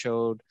one you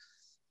showed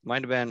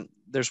might have been,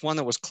 there's one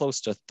that was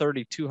close to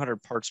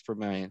 3,200 parts per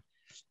million.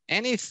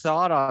 Any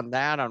thought on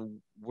that,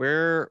 on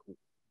where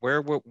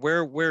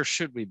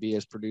should we be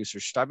as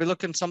producers? Should I be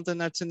looking something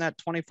that's in that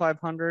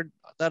 2,500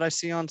 that I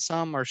see on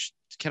some, or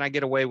can I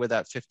get away with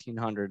that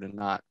 1,500 and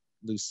not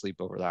lose sleep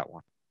over that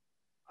one?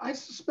 I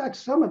suspect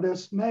some of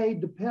this may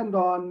depend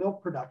on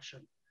milk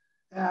production.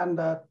 And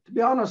to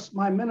be honest,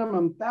 my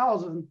minimum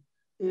 1,000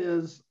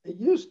 is, it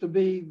used to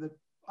be that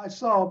I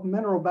saw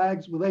mineral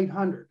bags with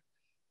 800,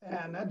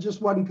 and that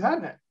just wasn't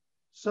cutting it.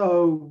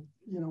 So,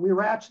 you know, we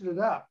ratcheted it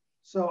up.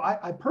 So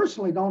I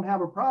personally don't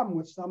have a problem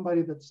with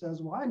somebody that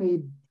says, well, I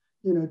need,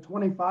 you know,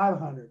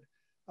 2,500.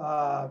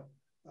 The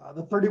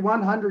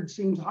 3,100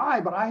 seems high,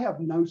 but I have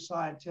no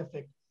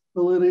scientific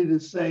ability to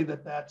say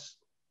that that's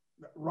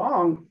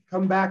wrong.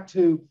 Come back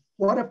to,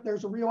 what if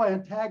there's a real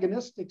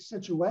antagonistic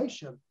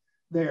situation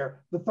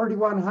there? The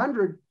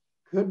 3,100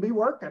 could be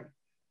working.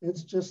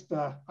 It's just,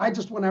 I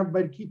just want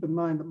everybody to keep in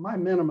mind that my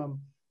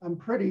minimum, I'm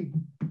pretty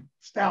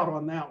stout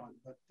on that one.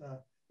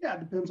 But yeah,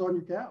 it depends on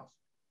your cows.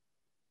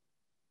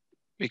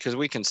 Because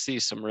we can see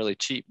some really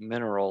cheap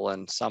mineral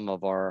in some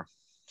of our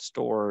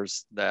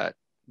stores that,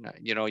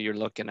 you know, you're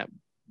looking at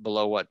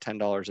below what,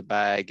 $10 a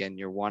bag, and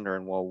you're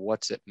wondering, well,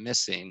 what's it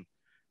missing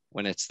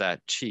when it's that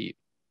cheap?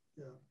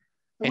 Yeah.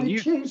 And we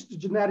changed the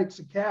genetics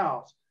of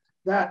cows.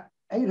 That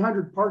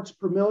 800 parts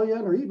per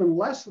million, or even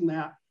less than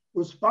that,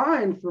 was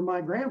fine for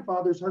my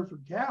grandfather's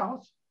Hereford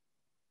cows.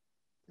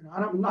 You know, I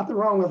don't, nothing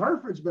wrong with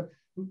Herefords, but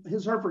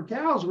his Hereford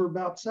cows were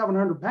about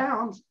 700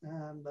 pounds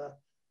and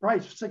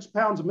probably 6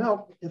 pounds of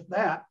milk, if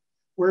that.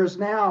 Whereas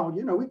now,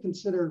 you know, we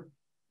consider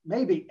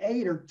maybe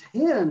 8 or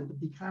 10 to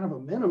be kind of a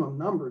minimum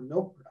number in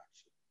milk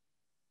production.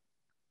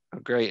 Oh,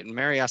 great. And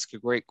Mary asked a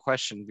great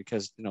question,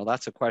 because, you know,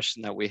 that's a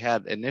question that we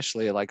had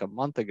initially like a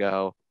month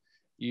ago.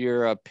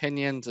 Your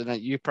opinions, and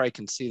you probably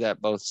can see that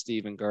both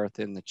Steve and Garth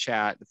in the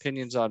chat,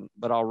 opinions on,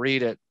 but I'll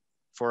read it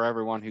for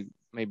everyone who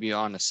may be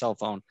on a cell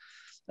phone.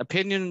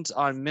 Opinions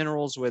on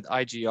minerals with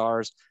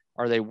IGRs,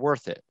 are they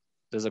worth it?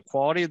 Does the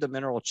quality of the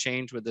mineral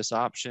change with this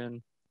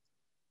option?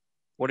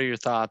 What are your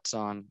thoughts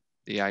on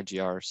the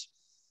IGRs?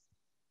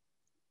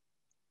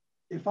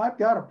 if I've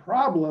got a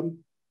problem,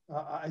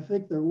 I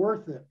think they're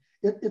worth it.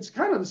 It's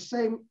kind of the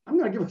same. I'm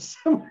going to give a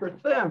similar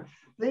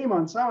theme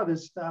on some of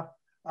this stuff.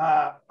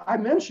 I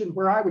mentioned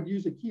where I would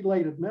use a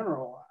chelated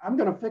mineral. I'm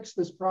going to fix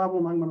this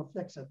problem. I'm going to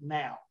fix it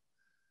now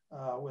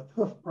with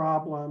hoof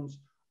problems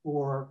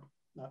or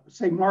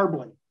say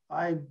marbling.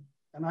 I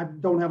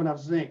don't have enough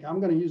zinc. I'm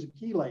going to use a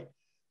chelate,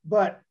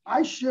 but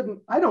I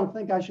don't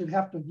think I should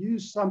have to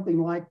use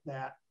something like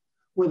that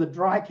with a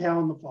dry cow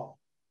in the fall.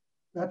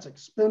 That's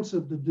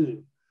expensive to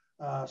do.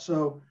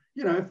 So,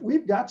 if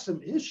we've got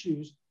some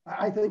issues,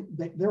 I think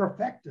they're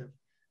effective.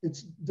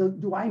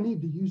 Do I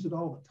need to use it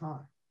all the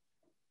time?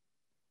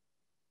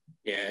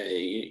 Yeah,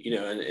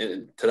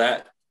 and to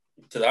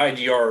the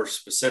IGR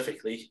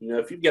specifically,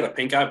 if you've got a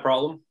pink eye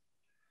problem,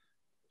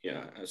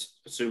 I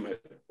assume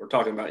we're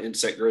talking about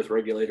insect growth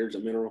regulators, a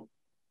mineral.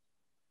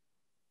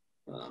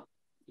 At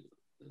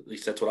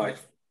least that's what I.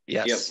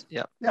 Yes.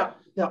 Yeah.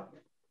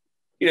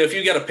 If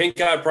you've got a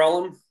pink eye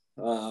problem,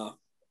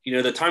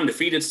 the time to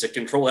feed it's to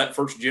control that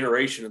first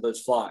generation of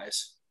those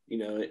flies,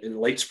 in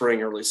late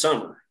spring, early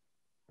summer.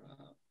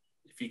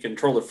 If you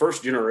control the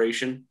first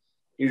generation,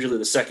 usually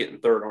the second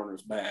and third aren't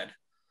as bad.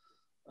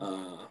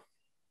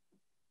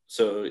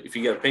 So if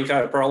you got a pink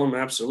eye problem,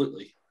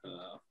 absolutely.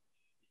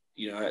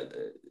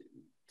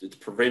 It's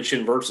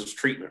prevention versus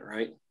treatment,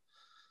 right?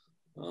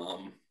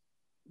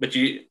 But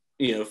you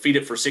feed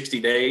it for 60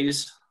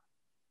 days,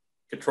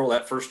 control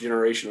that first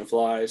generation of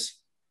flies,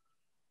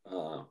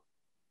 and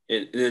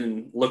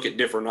then look at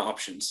different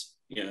options.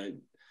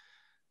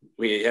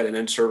 We had an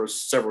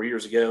in-service several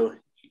years ago.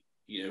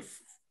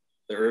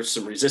 There is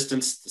some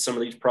resistance to some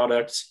of these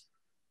products,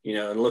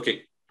 and look at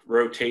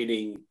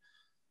rotating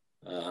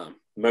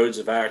modes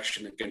of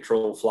action to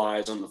control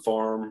flies on the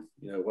farm,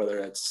 whether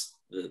that's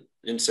the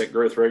insect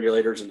growth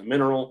regulators in the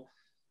mineral,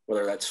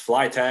 whether that's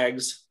fly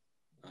tags,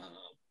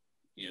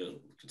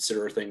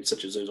 consider things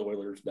such as those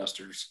oilers,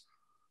 dusters.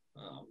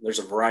 There's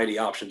a variety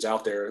of options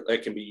out there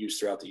that can be used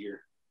throughout the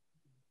year.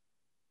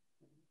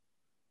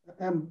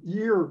 And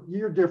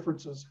year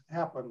differences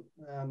happen.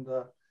 And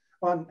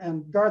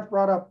Garth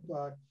brought up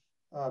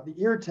the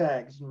ear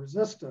tags and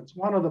resistance.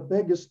 One of the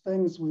biggest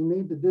things we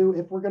need to do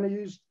if we're going to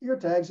use ear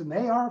tags, and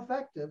they are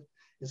effective,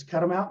 is cut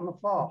them out in the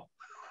fall.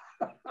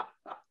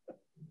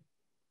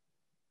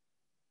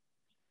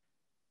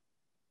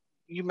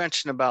 You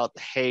mentioned about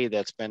hay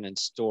that's been in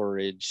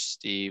storage,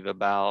 Steve,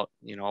 about,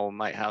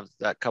 might have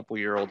that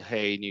couple-year-old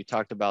hay, and you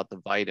talked about the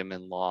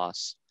vitamin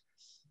loss.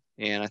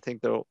 And I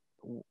think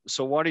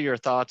so what are your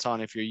thoughts on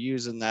if you're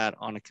using that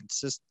on a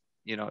consistent,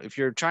 if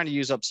you're trying to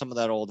use up some of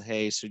that old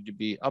hay, should you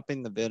be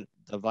upping the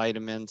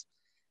vitamins?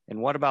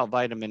 And what about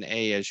vitamin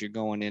A as you're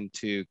going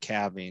into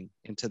calving,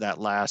 into that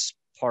last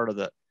part of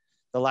the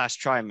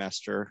last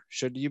trimester?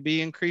 Should you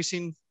be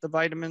increasing the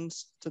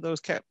vitamins to those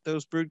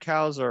brood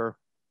cows, or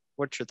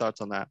what's your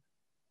thoughts on that?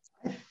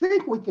 I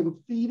think we can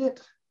feed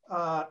it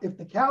if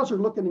the cows are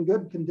looking in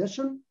good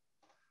condition.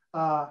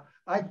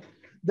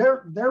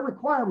 Their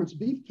requirements,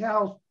 beef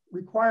cows'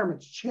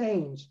 requirements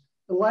change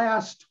the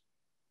last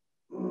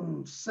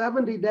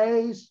 70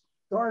 days,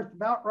 Garth,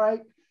 about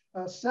right,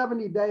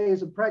 70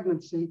 days of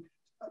pregnancy.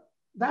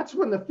 That's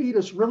when the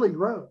fetus really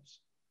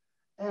grows.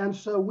 And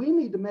so we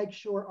need to make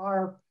sure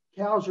our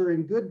cows are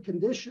in good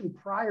condition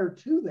prior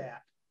to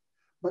that.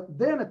 But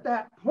then at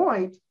that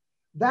point,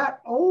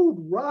 that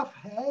old rough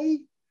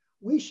hay,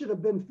 we should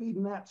have been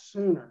feeding that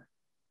sooner.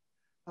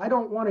 I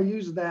don't want to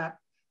use that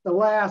the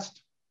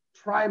last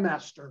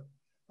trimester.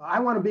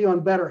 I want to be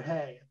on better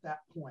hay at that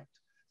point.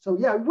 So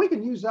yeah, we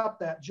can use up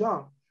that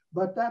junk,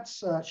 but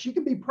that's, she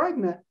could be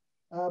pregnant,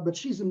 but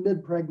she's in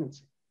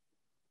mid-pregnancy.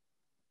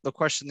 The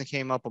question that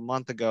came up a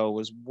month ago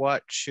was,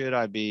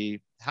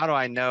 how do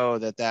I know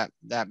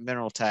that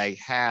mineral tag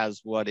has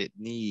what it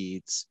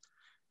needs?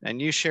 And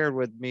you shared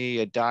with me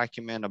a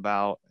document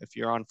about if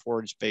you're on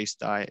forage-based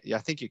diet, I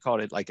think you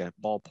called it like a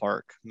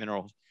ballpark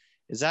mineral.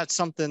 Is that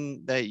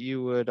something that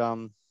you would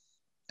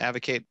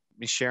advocate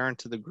me sharing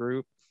to the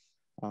group?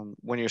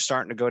 When you're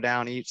starting to go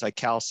down each, like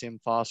calcium,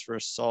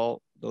 phosphorus,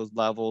 salt, those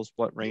levels,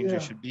 what range you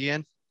should be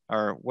in?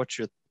 Or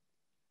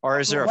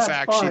is there a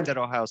fact sheet that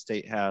Ohio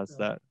State has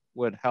that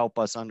would help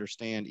us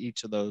understand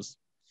each of those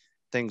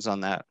things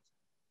on that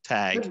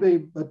tag? Could be,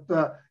 but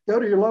go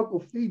to your local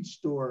feed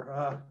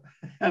store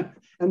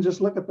and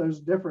just look at those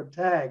different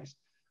tags.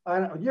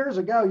 Years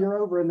ago,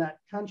 you're over in that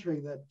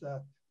country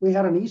that we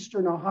had an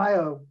Eastern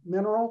Ohio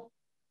mineral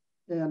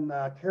in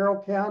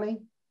Carroll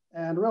County,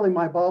 and really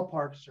my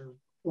ballparks are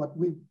what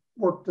we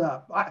worked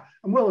up.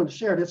 I'm willing to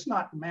share it. It's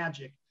not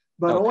magic,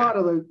 but a lot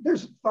of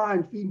there's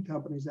fine feed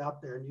companies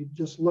out there, and you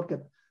just look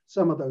at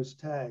some of those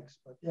tags.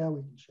 But yeah,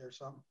 we can share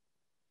some.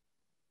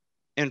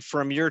 And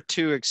from your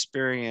two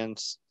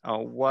experience,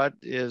 what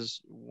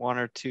is one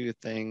or two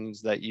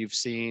things that you've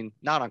seen,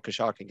 not on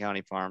Coshocton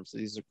County farms,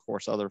 these are of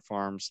course other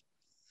farms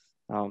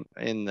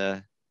in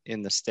the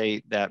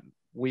state, that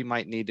we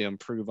might need to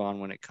improve on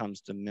when it comes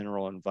to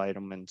mineral and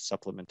vitamin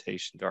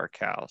supplementation to our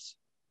cows?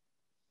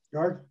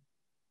 Garth?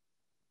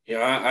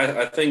 Yeah,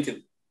 I think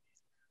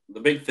the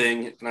big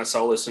thing, and I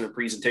saw this in a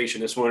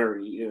presentation this winter,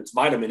 it's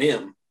vitamin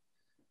M.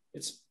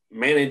 It's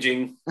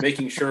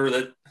making sure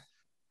that,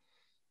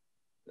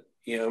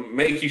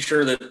 making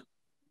sure that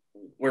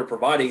we're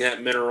providing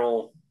that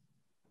mineral,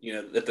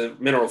 that the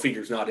mineral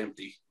feeder is not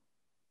empty.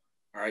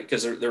 All right.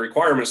 Because the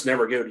requirements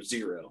never go to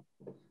zero.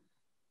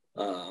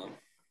 So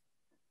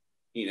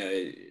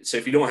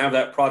if you don't have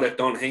that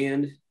product on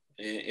hand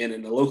and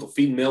in the local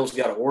feed mill's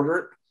got to order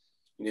it,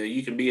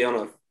 you can be on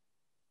a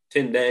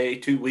 10-day,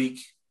 2-week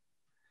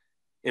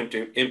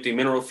empty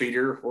mineral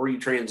feeder, or you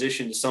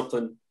transition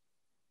to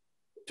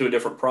a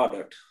different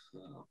product.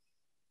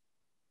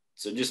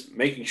 So just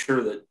making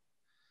sure that,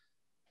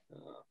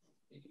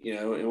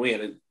 and we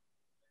had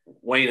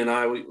Wayne and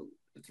I, at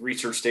the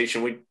research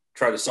station, we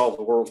try to solve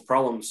the world's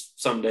problems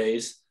some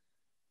days.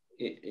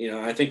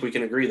 I think we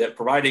can agree that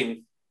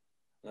providing,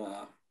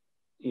 a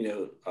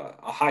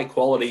high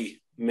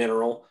quality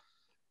mineral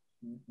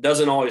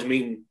doesn't always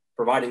mean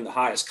providing the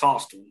highest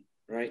cost one,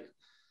 right?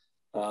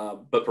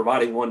 But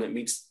providing one that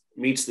meets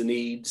the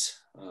needs.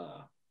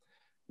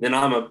 Then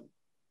I'm a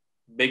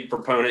big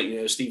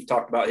proponent, Steve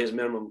talked about his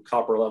minimum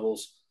copper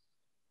levels.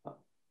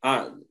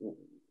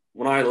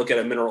 When I look at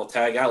a mineral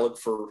tag, I look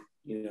for,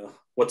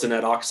 what's in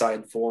that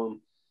oxide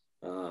form.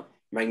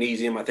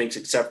 Magnesium, I think, is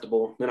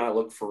acceptable. Then I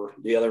look for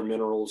the other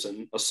minerals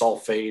and a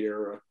sulfate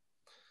or,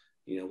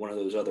 one of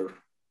those other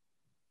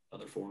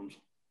forms.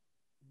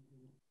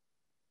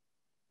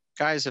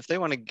 Guys, if they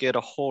want to get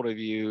a hold of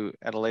you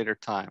at a later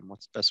time,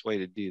 what's the best way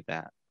to do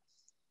that?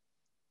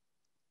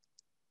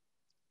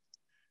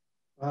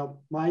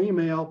 My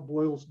email,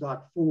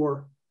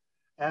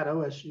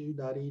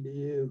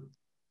 boyles.4@osu.edu.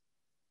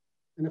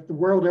 And if the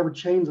world ever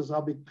changes,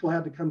 I'll be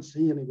glad to come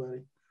see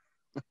anybody.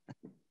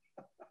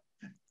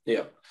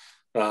 Yeah.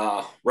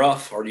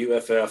 Ruff, or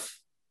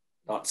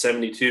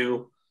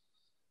UFF.72.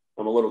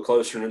 I'm a little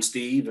closer than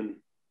Steve, and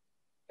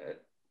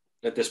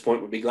at this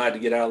point would be glad to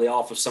get out of the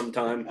office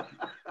sometime.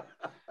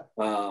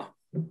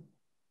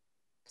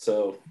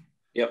 So,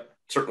 yep,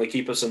 certainly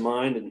keep us in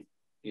mind, and,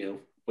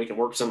 we can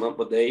work something up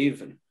with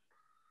Dave. And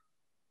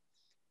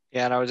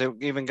yeah, and I was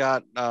even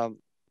got,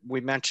 we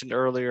mentioned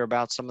earlier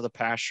about some of the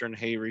pasture and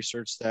hay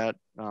research that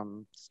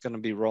is going to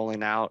be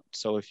rolling out.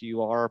 So if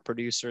you are a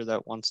producer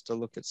that wants to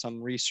look at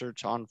some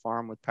research on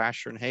farm with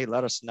pasture and hay,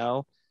 let us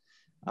know.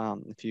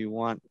 If you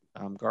want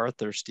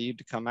Garth or Steve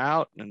to come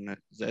out, and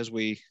as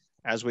we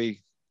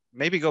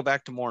maybe go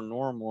back to more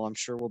normal, I'm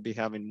sure we'll be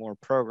having more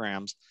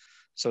programs.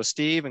 So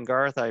Steve and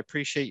Garth, I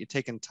appreciate you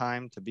taking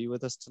time to be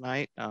with us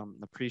tonight.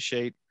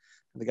 Appreciate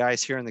the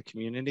guys here in the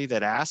community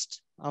that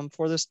asked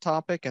for this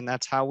topic, and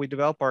that's how we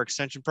develop our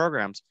extension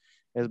programs,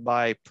 is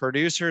by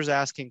producers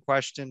asking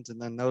questions, and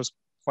then those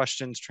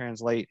questions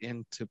translate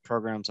into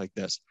programs like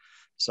this.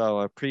 So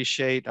I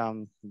appreciate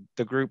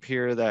the group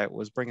here that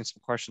was bringing some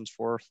questions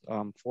forth.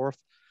 And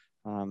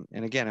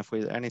again, if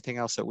there's anything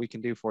else that we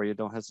can do for you,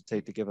 don't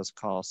hesitate to give us a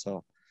call.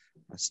 So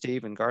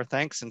Steve and Garth,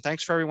 thanks. And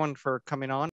thanks for everyone for coming on.